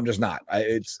 I'm just not.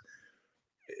 The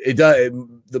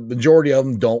majority of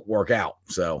them don't work out.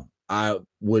 So I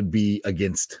would be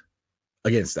against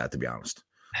that, to be honest.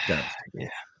 Yeah,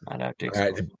 I'd have to. All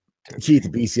right, Keith, the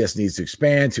BCS needs to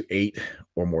expand to 8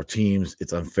 or more teams.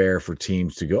 It's unfair for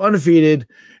teams to go undefeated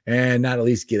and not at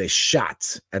least get a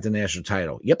shot at the national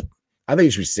title. Yep. I think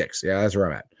it should be 6. Yeah, that's where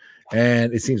I'm at.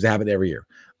 And it seems to happen every year.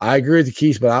 I agree with the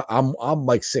Keith, but I'm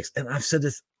like 6. And I've said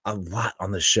this a lot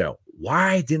on this show.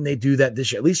 Why didn't they do that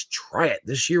this year? At least try it.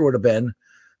 This year would have been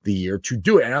the year to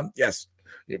do it. And yes,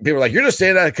 people are like, you're just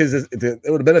saying that because it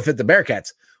would have benefited the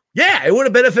Bearcats. Yeah, it would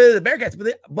have benefited the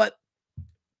Bearcats, but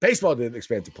baseball didn't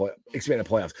expand the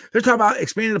playoffs. They're talking about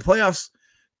expanding the playoffs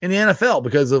in the NFL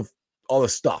because of all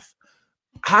this stuff.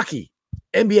 Hockey,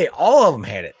 NBA, all of them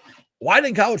had it. Why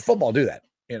didn't college football do that?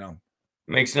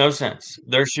 Makes no sense.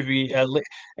 There should be at least.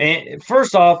 And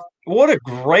first off, what a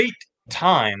great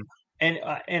time! And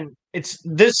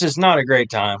this is not a great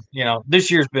time.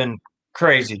 This year's been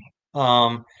crazy.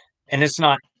 And it's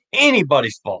not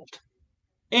anybody's fault.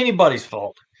 Anybody's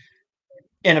fault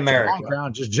in America.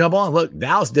 Just jump on. Look,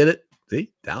 Dallas did it. See,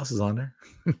 Dallas is on there.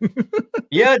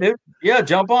 Yeah, dude. Yeah,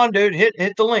 jump on, dude.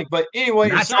 Hit the link. But anyway,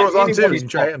 it's not anybody's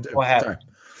fault. What happened?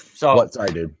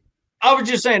 Sorry, dude. I was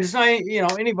just saying it's not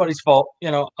anybody's fault,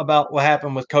 about what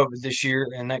happened with COVID this year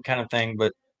and that kind of thing.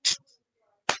 But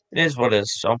it is what it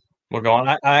is. So we're going.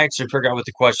 I actually forgot what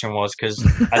the question was because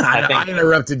I think I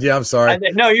interrupted you. I'm sorry.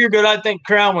 No, you're good. I think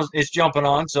Crown is jumping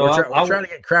on. So we're trying to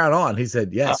get Crown on. He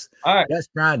said yes. All right. Yes,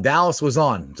 Crown. Dallas was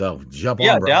on. So jump on.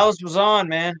 Yeah, bro. Dallas was on,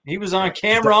 man. He was on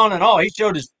camera on and all. He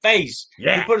showed his face.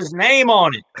 Yeah. He put his name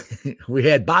on it. We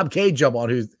had Bob K jump on,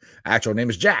 who's actual name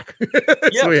is Jack.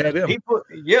 Yeah, so we had him. He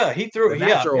threw. The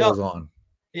natural was on.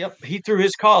 Yep, he threw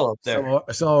his call up there.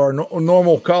 Some of our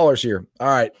normal callers here. All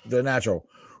right, the natural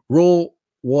rule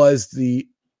was the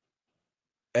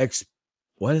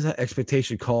what is that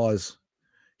expectation cause?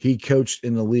 He coached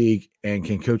in the league and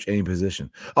can coach any position.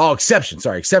 Oh, exception.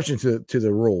 Sorry, exception to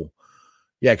the rule.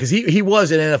 Yeah, because he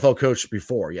was an NFL coach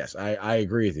before. Yes, I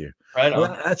agree with you. Right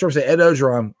on. That's where I'm saying Ed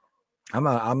Ogeron. I'm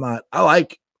not. I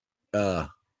like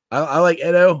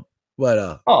Edo,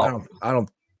 but I don't.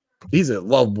 He's a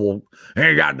lovable.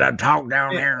 He got that talk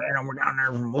down there. You know, we're down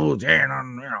there from Louisiana.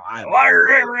 You know, why are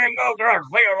you ever in go across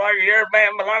the field like you're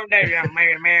man below that young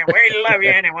man? We love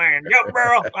you anyway. And Joe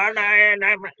Burrow,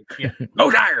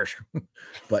 go Tigers.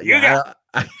 But yeah,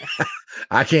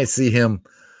 I can't see him.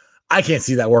 I can't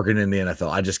see that working in the NFL.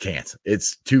 I just can't.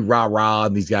 It's too rah-rah,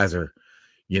 and these guys are,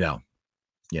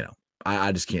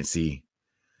 I just can't see.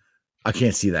 I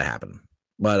can't see that happening.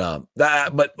 But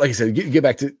but like I said, get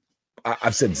back to.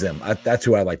 I've said Zim. That's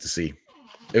who I'd like to see.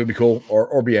 It would be cool,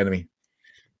 or be enemy.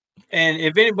 And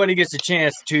if anybody gets a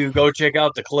chance to go check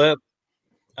out the clip,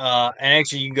 and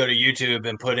actually you can go to YouTube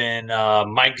and put in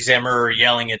Mike Zimmer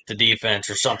yelling at the defense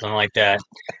or something like that.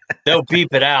 They'll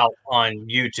beep it out on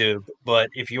YouTube. But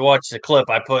if you watch the clip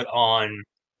I put on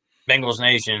Bengals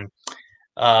Nation,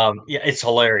 it's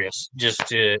hilarious just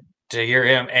to hear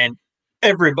him. And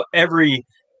every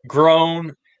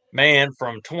grown man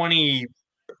from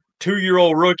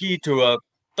 22-year-old rookie to a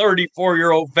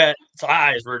 34-year-old vet's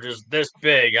eyes were just this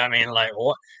big. I mean, like,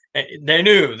 what? They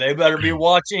knew they better be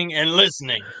watching and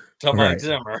listening to Mike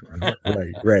Zimmer.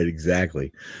 right,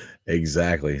 exactly.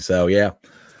 So yeah.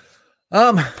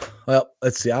 Well,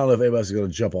 let's see. I don't know if anybody's going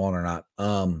to jump on or not.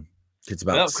 It's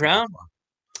about Crown.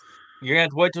 You're gonna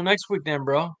have to wait till next week, then,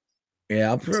 bro.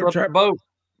 Yeah, I'll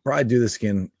probably do this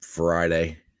again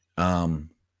Friday.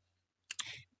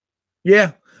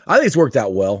 Yeah, I think it's worked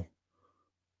out well.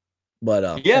 But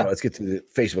let's get to the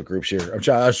Facebook groups here. I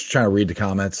was trying to read the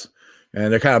comments,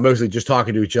 and they're kind of mostly just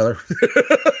talking to each other.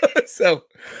 So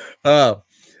I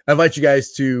invite you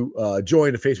guys to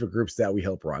join the Facebook groups that we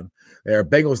help run. They are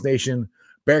Bengals Nation,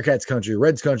 Bearcats Country,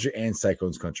 Reds Country, and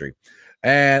Cyclones Country.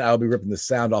 And I'll be ripping the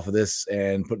sound off of this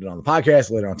and putting it on the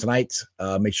podcast later on tonight.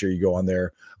 Make sure you go on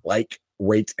there, like,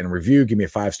 rate, and review. Give me a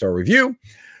 5-star review.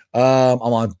 I'm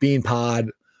on BeanPod,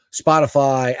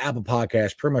 Spotify, Apple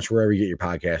Podcasts, pretty much wherever you get your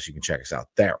podcasts, you can check us out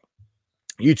there.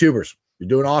 YouTubers, you're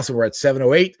doing awesome. We're at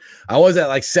 708. I was at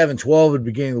like 712 at the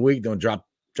beginning of the week. Don't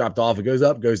dropped off. It goes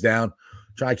up, goes down.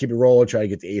 Try to keep it rolling. Try to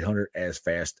get to 800 as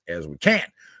fast as we can.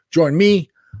 Join me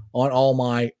on all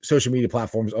my social media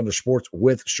platforms under Sports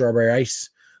with Strawberry Ice,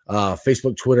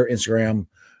 Facebook, Twitter, Instagram,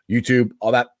 YouTube,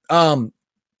 all that.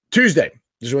 Tuesday,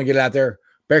 just want to get it out there.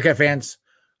 Bearcat fans,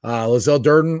 Lizelle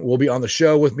Durden will be on the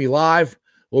show with me live.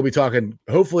 We'll be talking,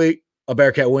 hopefully, a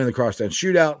Bearcat win in the crosstown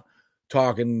shootout,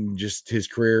 talking just his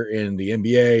career in the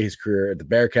NBA, his career at the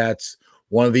Bearcats.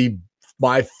 One of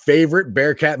my favorite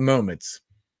Bearcat moments,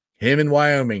 him in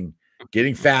Wyoming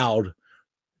getting fouled,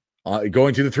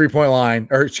 going to the 3-point line,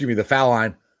 or excuse me, the foul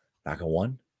line, knocking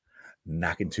 1,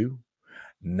 knocking 2,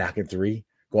 knocking 3,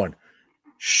 going,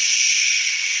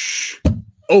 shh,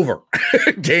 over.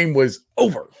 Game was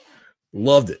over.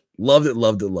 Loved it.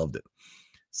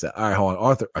 So, all right, hold on.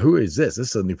 Arthur, who is this?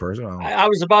 This is a new person. I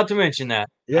was about to mention that.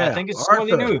 Yeah, I think it's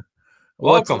somebody new.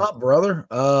 Welcome. What's up, brother?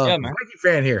 Viking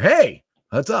fan here. Hey,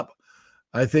 what's up?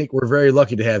 I think we're very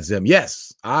lucky to have Zim.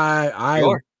 Yes,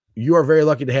 you are very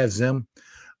lucky to have Zim.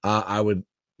 I would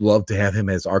love to have him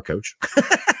as our coach.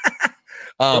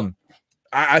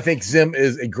 I think Zim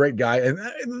is a great guy. And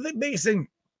the biggest thing,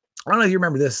 I don't know if you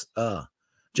remember this,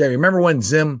 Jeremy. Remember when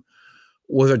Zim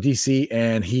was our DC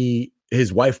and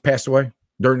his wife passed away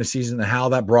during the season, and how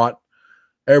that brought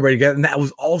everybody together? And that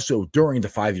was also during the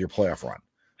 5-year playoff run.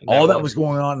 All that was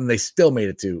going on, and they still made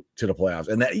it to the playoffs.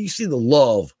 And that you see the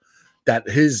love that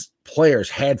his players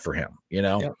had for him,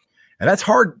 and that's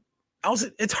hard.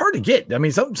 It's hard to get. I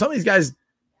mean, some of these guys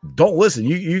don't listen.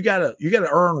 You gotta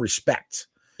earn respect.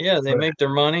 Yeah, they make their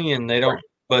money and they don't.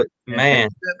 But man,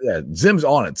 Zim's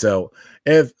on it. So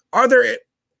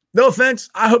no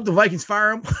offense, I hope the Vikings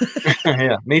fire him.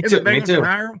 Yeah, me too. Me too.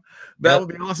 Hire him. That would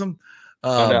be awesome.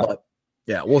 But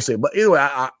yeah, we'll see. But either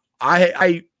way,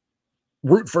 I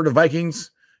root for the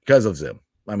Vikings because of Zim.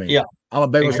 I mean, I'm a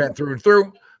Bengals fan through and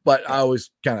through, but I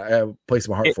always kind of have a place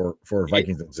in my heart for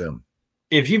Vikings and Zim.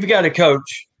 If you've got a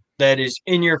coach that is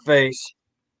in your face,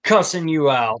 cussing you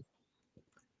out,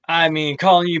 I mean,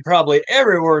 calling you probably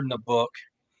every word in the book,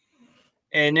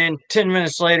 and then 10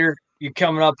 minutes later, you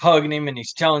coming up hugging him and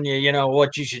he's telling you, you know,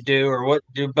 what you should do or what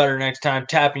do better next time,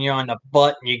 tapping you on the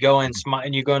butt, and you go in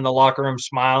and you go in the locker room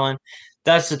smiling.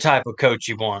 That's the type of coach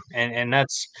you want, and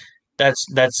that's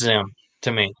Zim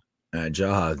to me.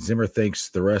 Jaha Zimmer thinks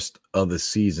the rest of the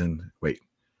season. Wait,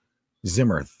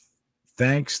 Zimmer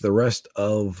thanks the rest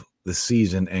of the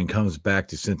season and comes back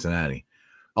to Cincinnati.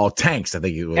 Oh, tanks! I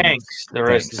think he was tanks the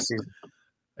rest of the season.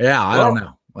 Yeah, I don't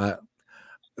know.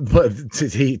 But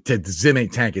Zim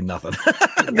ain't tanking nothing.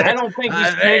 I don't think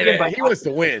he's tanking, but he wants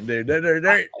to win, dude. There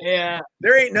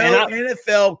ain't no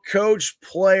NFL coach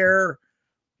player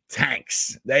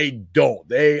tanks. They don't.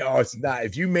 They are not.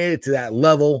 If you made it to that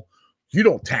level, you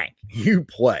don't tank. You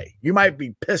play. You might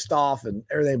be pissed off and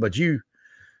everything, but you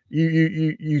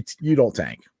don't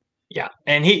tank. Yeah,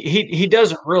 and he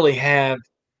doesn't really have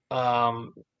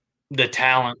the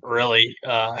talent. Really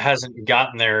hasn't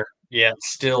gotten there yet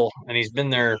still, and he's been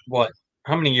there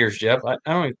how many years, Jeff? I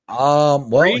don't even,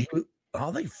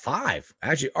 I think 5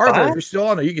 actually. Arthur, if you're still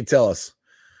on there, you can tell us.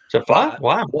 So 5?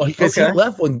 Wow. Well, because he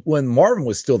left when Marvin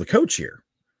was still the coach here,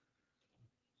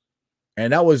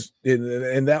 and that wasn't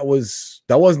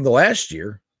the last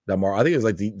year that I think it was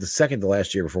like the second to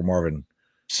last year before Marvin.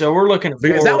 So we're looking at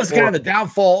because that was kind of the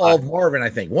downfall of Marvin. I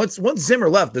think once Zimmer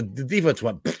left, the defense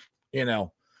went, it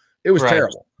was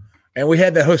terrible. And we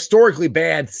had the historically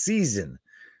bad season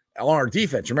on our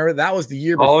defense. Remember, that was the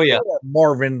year before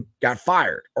Marvin got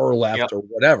fired or left or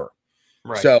whatever.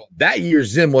 Right. So that year,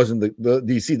 Zim wasn't the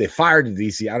DC. They fired the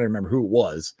DC. I don't remember who it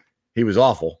was. He was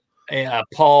awful.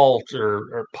 Paul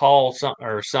or Paul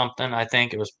something. I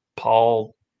think it was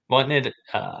Paul. Wasn't it?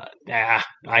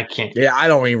 I can't. Yeah, I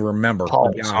don't even remember.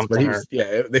 Paul but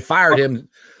they fired him.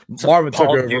 Marvin took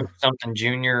over. Something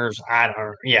juniors. I don't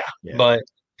know. Yeah. But.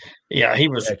 Yeah, he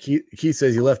was. Yeah, he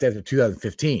says he left after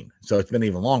 2015, so it's been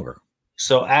even longer.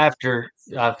 So after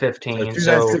 15, so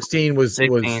 2016 was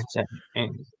 16,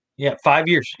 17, 5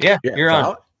 years. Yeah, you're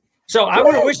on. So I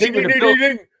would wish he would have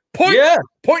built.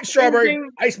 Point strawberry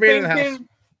ice man in the house.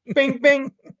 Bing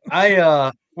bing.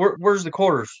 Where's the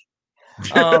quarters?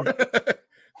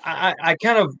 I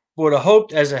kind of would have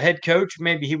hoped as a head coach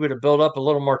maybe he would have built up a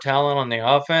little more talent on the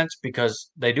offense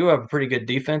because they do have a pretty good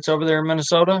defense over there in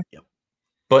Minnesota. Yep.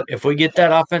 But if we get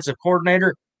that offensive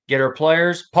coordinator, get our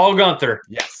players, Paul Guenther.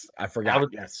 Yes, I forgot.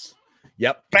 Yes.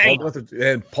 Yep. Bang.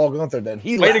 Paul Guenther. Then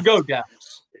he left. Way to go,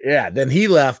 Dallas. Yeah. Then he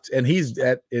left, and he's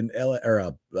in LA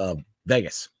or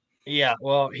Vegas. Yeah.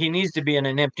 Well, he needs to be in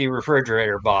an empty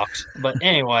refrigerator box. But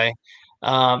anyway,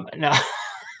 no,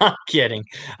 I'm kidding.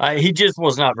 He just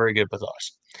was not very good with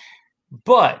us.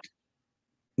 But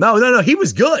no, he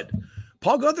was good.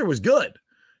 Paul Guenther was good.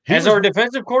 As our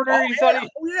defensive coordinator,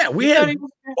 we had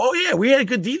a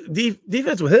good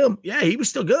defense with him. Yeah, he was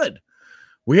still good.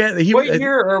 What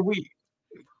year are we?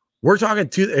 We're talking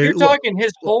You're talking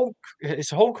his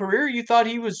whole career. You thought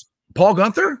he was Paul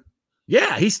Guenther?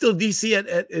 Yeah, he's still DC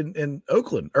in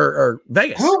Oakland or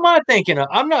Vegas. Who am I thinking of?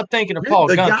 I'm not thinking of Paul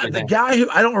Guenther. The guy who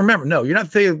I don't remember. No, you're not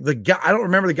thinking the guy. I don't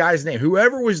remember the guy's name.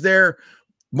 Whoever was there,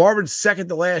 Marvin's second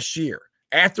to last year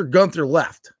after Guenther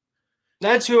left.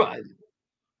 That's who.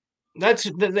 That's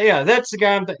the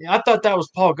guy. I thought that was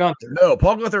Paul Guenther. No,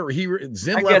 Paul Guenther.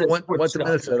 Zim left, went to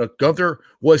Minnesota. Guenther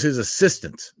was his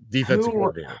assistant defensive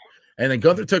coordinator, and then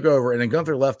Guenther took over, and then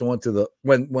Guenther left and went to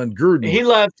when Gruden. He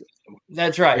left.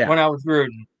 That's right. Yeah. When I was Gruden.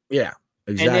 Yeah,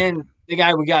 exactly. And then the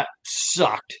guy we got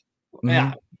sucked. Mm-hmm.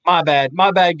 Yeah, my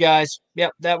bad, guys.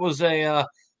 Yep, that was a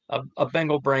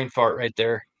Bengal brain fart right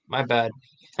there. My bad.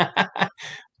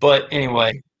 But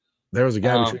anyway. There was a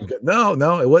guy.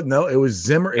 No, it wasn't. No, it was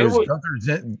Zimmer. It was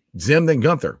Guenther, Zim, then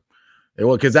Guenther. It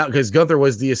was because Guenther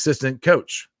was the assistant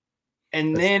coach.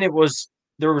 And then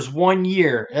there was 1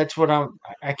 year. That's what I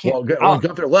can't. Well, when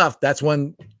Guenther left, that's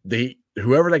when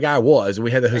whoever that guy was, we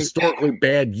had a historically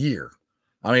bad year.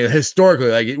 I mean, historically,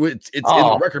 like it's in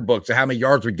the record books of how many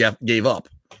yards we gave up.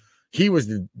 He was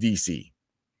the DC.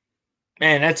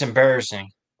 Man, that's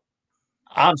embarrassing.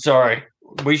 I'm sorry.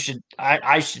 We should.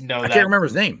 I should know that. I can't remember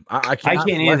his name. I can't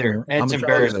either. It's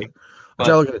embarrassing. I'm trying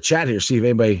to look at the chat here, see if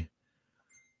anybody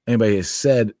has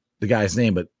said the guy's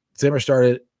name. But Zimmer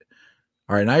started.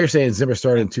 All right, now you're saying Zimmer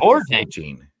started in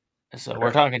 2014. So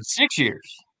we're talking 6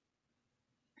 years.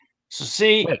 So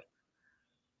see,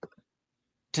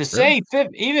 say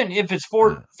even if it's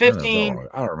 15,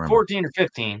 I don't remember. 14 or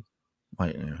 15.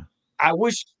 I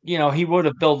wish he would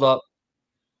have built up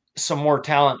some more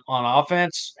talent on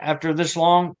offense after this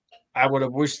long. I would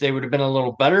have wished they would have been a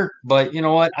little better, but you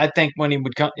know what? I think when he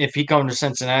would come, if he come to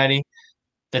Cincinnati,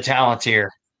 the talent's here.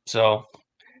 So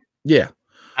yeah,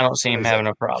 I don't see him having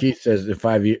a problem. Keith says in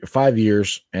 5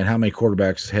 years, and how many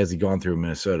quarterbacks has he gone through in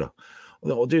Minnesota?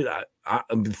 Well, dude,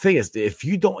 the thing is, if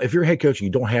you're head coach and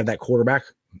you don't have that quarterback,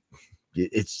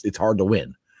 it's hard to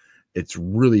win. It's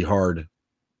really hard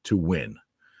to win.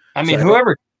 I mean,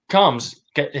 whoever comes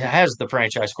has the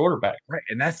franchise quarterback, right?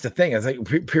 And that's the thing. I think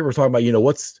people are talking about,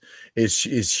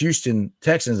 is Houston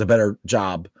Texans a better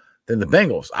job than the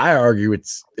Bengals? I argue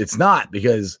it's not,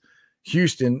 because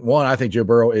Houston, one, I think Joe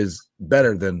Burrow is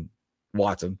better than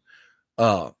Watson,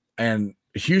 and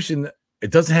Houston,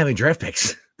 it doesn't have any draft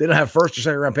picks. They don't have first or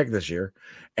second round pick this year,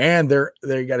 and they're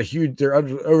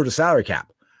over the salary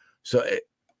cap. So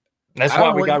that's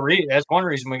why we got Reed. That's one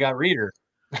reason we got Reader.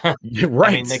 Right.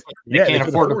 I mean, they can't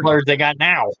afford the players they got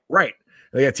now. Right.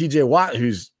 They got TJ Watt,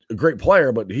 who's a great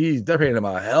player, but they're paying him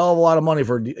a hell of a lot of money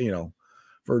for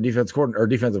a defense coordinator or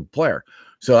defensive player.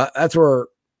 So that's where,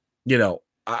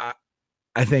 I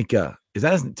think, is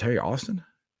that Terry Austin?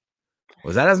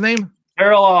 Was that his name?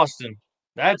 Terrell Austin.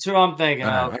 That's who I'm thinking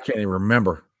of. I can't even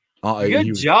remember.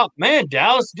 Good job, man,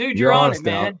 Dallas, dude. You're on it,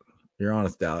 man. You're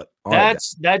honest, Dallas.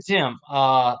 That's him.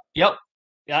 Yep.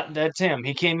 Yeah, that's him.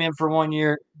 He came in for 1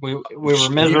 year. We were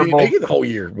miserable. He didn't make it the whole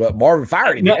year, but Marvin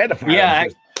fired him. He had to fire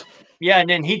him. Yeah, and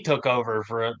then he took over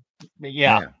for it.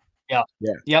 Yeah.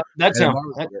 Yep. That's him.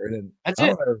 That's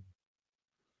it.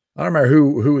 I don't remember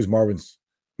who was Marvin's.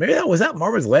 Maybe that was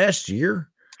Marvin's last year.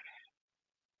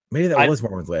 Maybe that was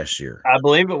Marvin's last year. I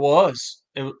believe it was.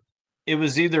 It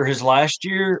was either his last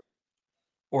year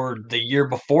or the year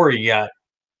before he got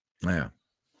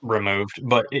removed.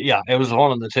 But it was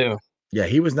one of the two. Yeah,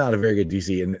 he was not a very good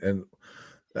DC, and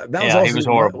that was also he was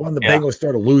horrible. When the Bengals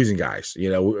started losing guys.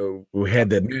 We had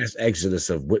the mass exodus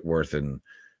of Whitworth and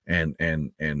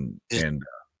Kevin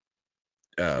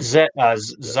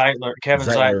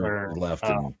Zeitler left.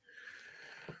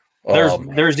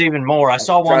 There's even more. I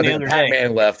saw one the other day.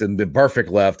 Man left, and then Perfect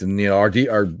left, and our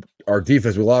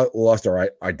defense, we lost our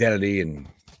identity, and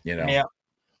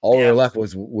all we were left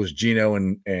was Gino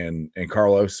and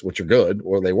Carlos, which are good,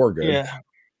 or they were good. Yeah.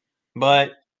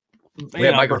 But we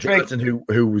had Michael Johnson,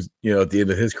 who was at the end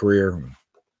of his career,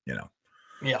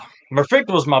 Yeah, Perfect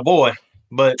was my boy,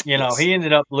 but he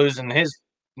ended up losing his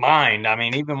mind. I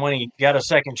mean, even when he got a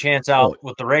second chance out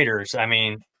with the Raiders, I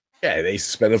mean, they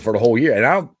suspended him for the whole year, and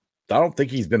I don't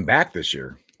think he's been back this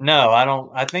year. No, I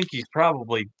don't. I think he's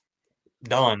probably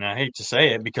done. I hate to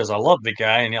say it because I love the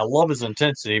guy and I love his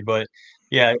intensity, but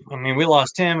I mean, we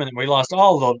lost him and we lost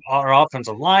all of our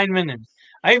offensive linemen, and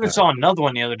I even saw another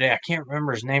one the other day. I can't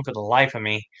remember his name for the life of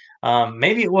me.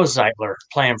 Maybe it was Zeitler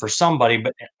playing for somebody,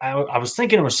 but I was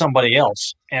thinking it was somebody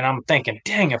else. And I'm thinking,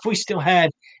 dang, if we still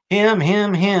had him,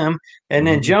 and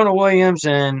then Jonah Williams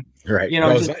and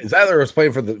Zeitler was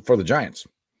playing for the Giants.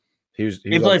 He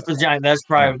played for the Giants. That's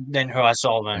probably then who I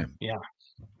saw then. Yeah.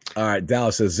 All right.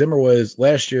 Dallas says Zimmer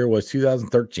last year was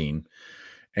 2013,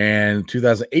 and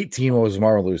 2018 was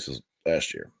Marvin Lewis's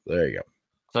last year. There you go.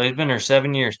 So he's been there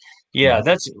 7 years. Yeah,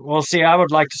 see, I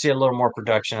would like to see a little more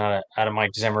production out of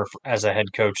Mike Zimmer as a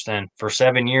head coach then. For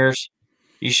 7 years,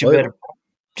 you should better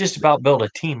just about build a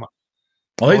team up.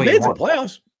 Well, he's made the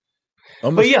playoffs.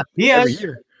 But he has. Every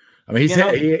year. I mean,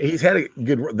 he's had a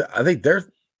good. I think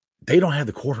they don't have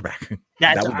the quarterback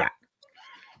that's right.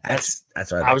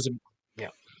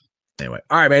 Anyway,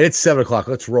 all right, man. It's 7 o'clock.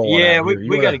 Let's roll. Yeah,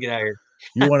 we got to get out of here.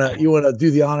 you want to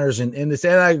do the honors and end this,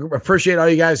 and I appreciate all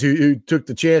you guys who took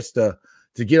the chance to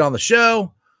get on the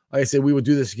show. Like I said, we would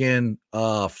do this again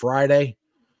Friday,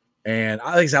 and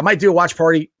like I said, I might do a watch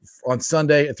party on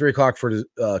Sunday at 3:00 for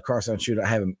the crosstown shoot. I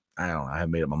haven't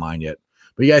made up my mind yet,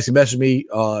 but you guys can message me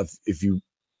if you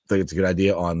think it's a good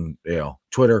idea on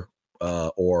Twitter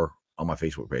or on my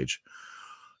Facebook page.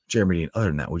 Jeremy Dean, other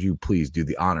than that, would you please do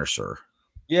the honor, sir?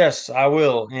 Yes, I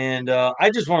will. And I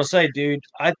just want to say, dude,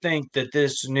 I think that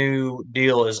this new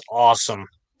deal is awesome.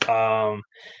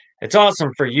 It's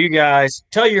awesome for you guys.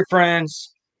 Tell your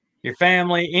friends, your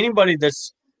family, anybody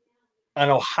that's an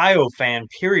Ohio fan,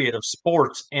 period, of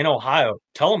sports in Ohio.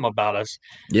 Tell them about us.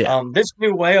 Yeah. This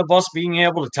new way of us being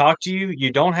able to talk to you,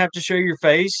 you don't have to show your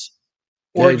face,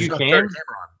 or you can.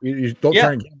 You don't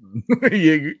turn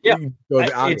you go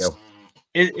to audio.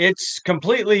 It's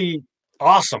completely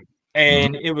awesome.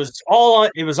 And it was all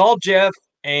Jeff,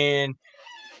 and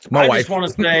my wife. Just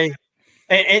want to say,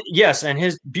 and yes, and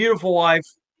his beautiful wife.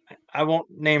 I won't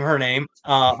name her name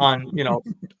on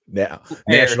national,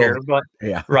 here, but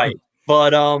right.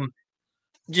 But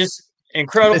just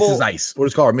incredible. Mrs. Ice. We'll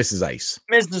just call her Mrs. Ice.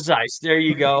 Mrs. Ice. There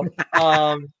you go.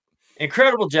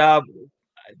 Incredible job.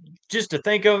 Just to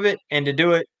think of it and to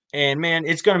do it, and man,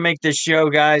 it's going to make this show,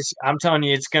 guys. I'm telling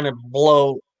you, it's going to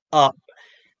blow up.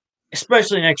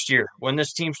 Especially next year when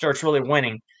this team starts really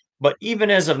winning. But even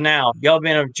as of now, y'all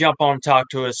been able to jump on and talk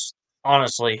to us.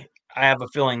 Honestly, I have a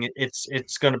feeling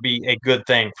it's going to be a good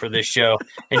thing for this show.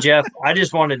 And Jeff, I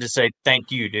just wanted to say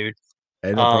thank you, dude.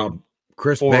 Hey, no problem.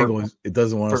 Chris Bangle, it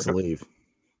doesn't want us to leave.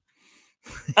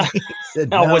 He said,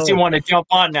 no. What's he want to jump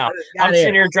on now? I'm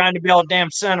sitting here trying to be all damn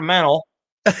sentimental.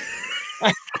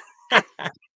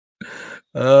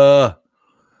 All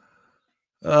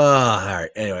right.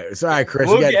 Anyway, sorry, Chris.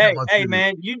 Hey,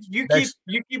 man, you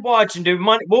keep watching, dude.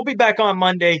 We'll be back on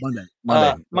Monday.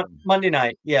 Monday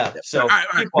night. Yeah. So, all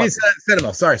right.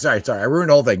 Sorry. I ruined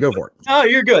the whole thing. Go for it. Oh,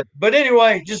 you're good. But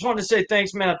anyway, just wanted to say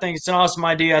thanks, man. I think it's an awesome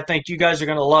idea. I think you guys are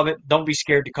going to love it. Don't be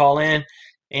scared to call in.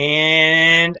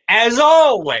 And as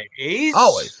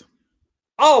always,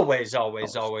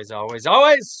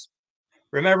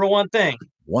 remember one thing.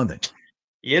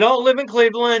 You don't live in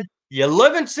Cleveland. You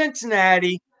live in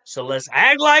Cincinnati. So let's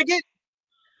act like it.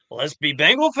 Let's be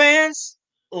Bengal fans.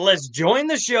 Let's join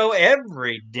the show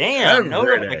every damn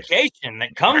notification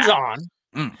that comes on.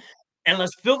 And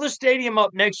let's fill the stadium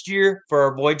up next year for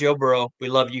our boy Joe Burrow. We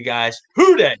love you guys.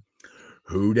 Hoo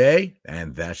day.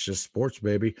 And that's just sports,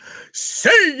 baby.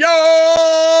 See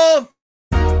ya!